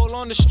the soul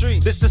on the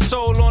street. This the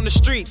soul on the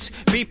streets.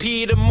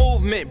 BP the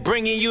movement,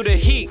 bringing you the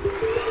heat.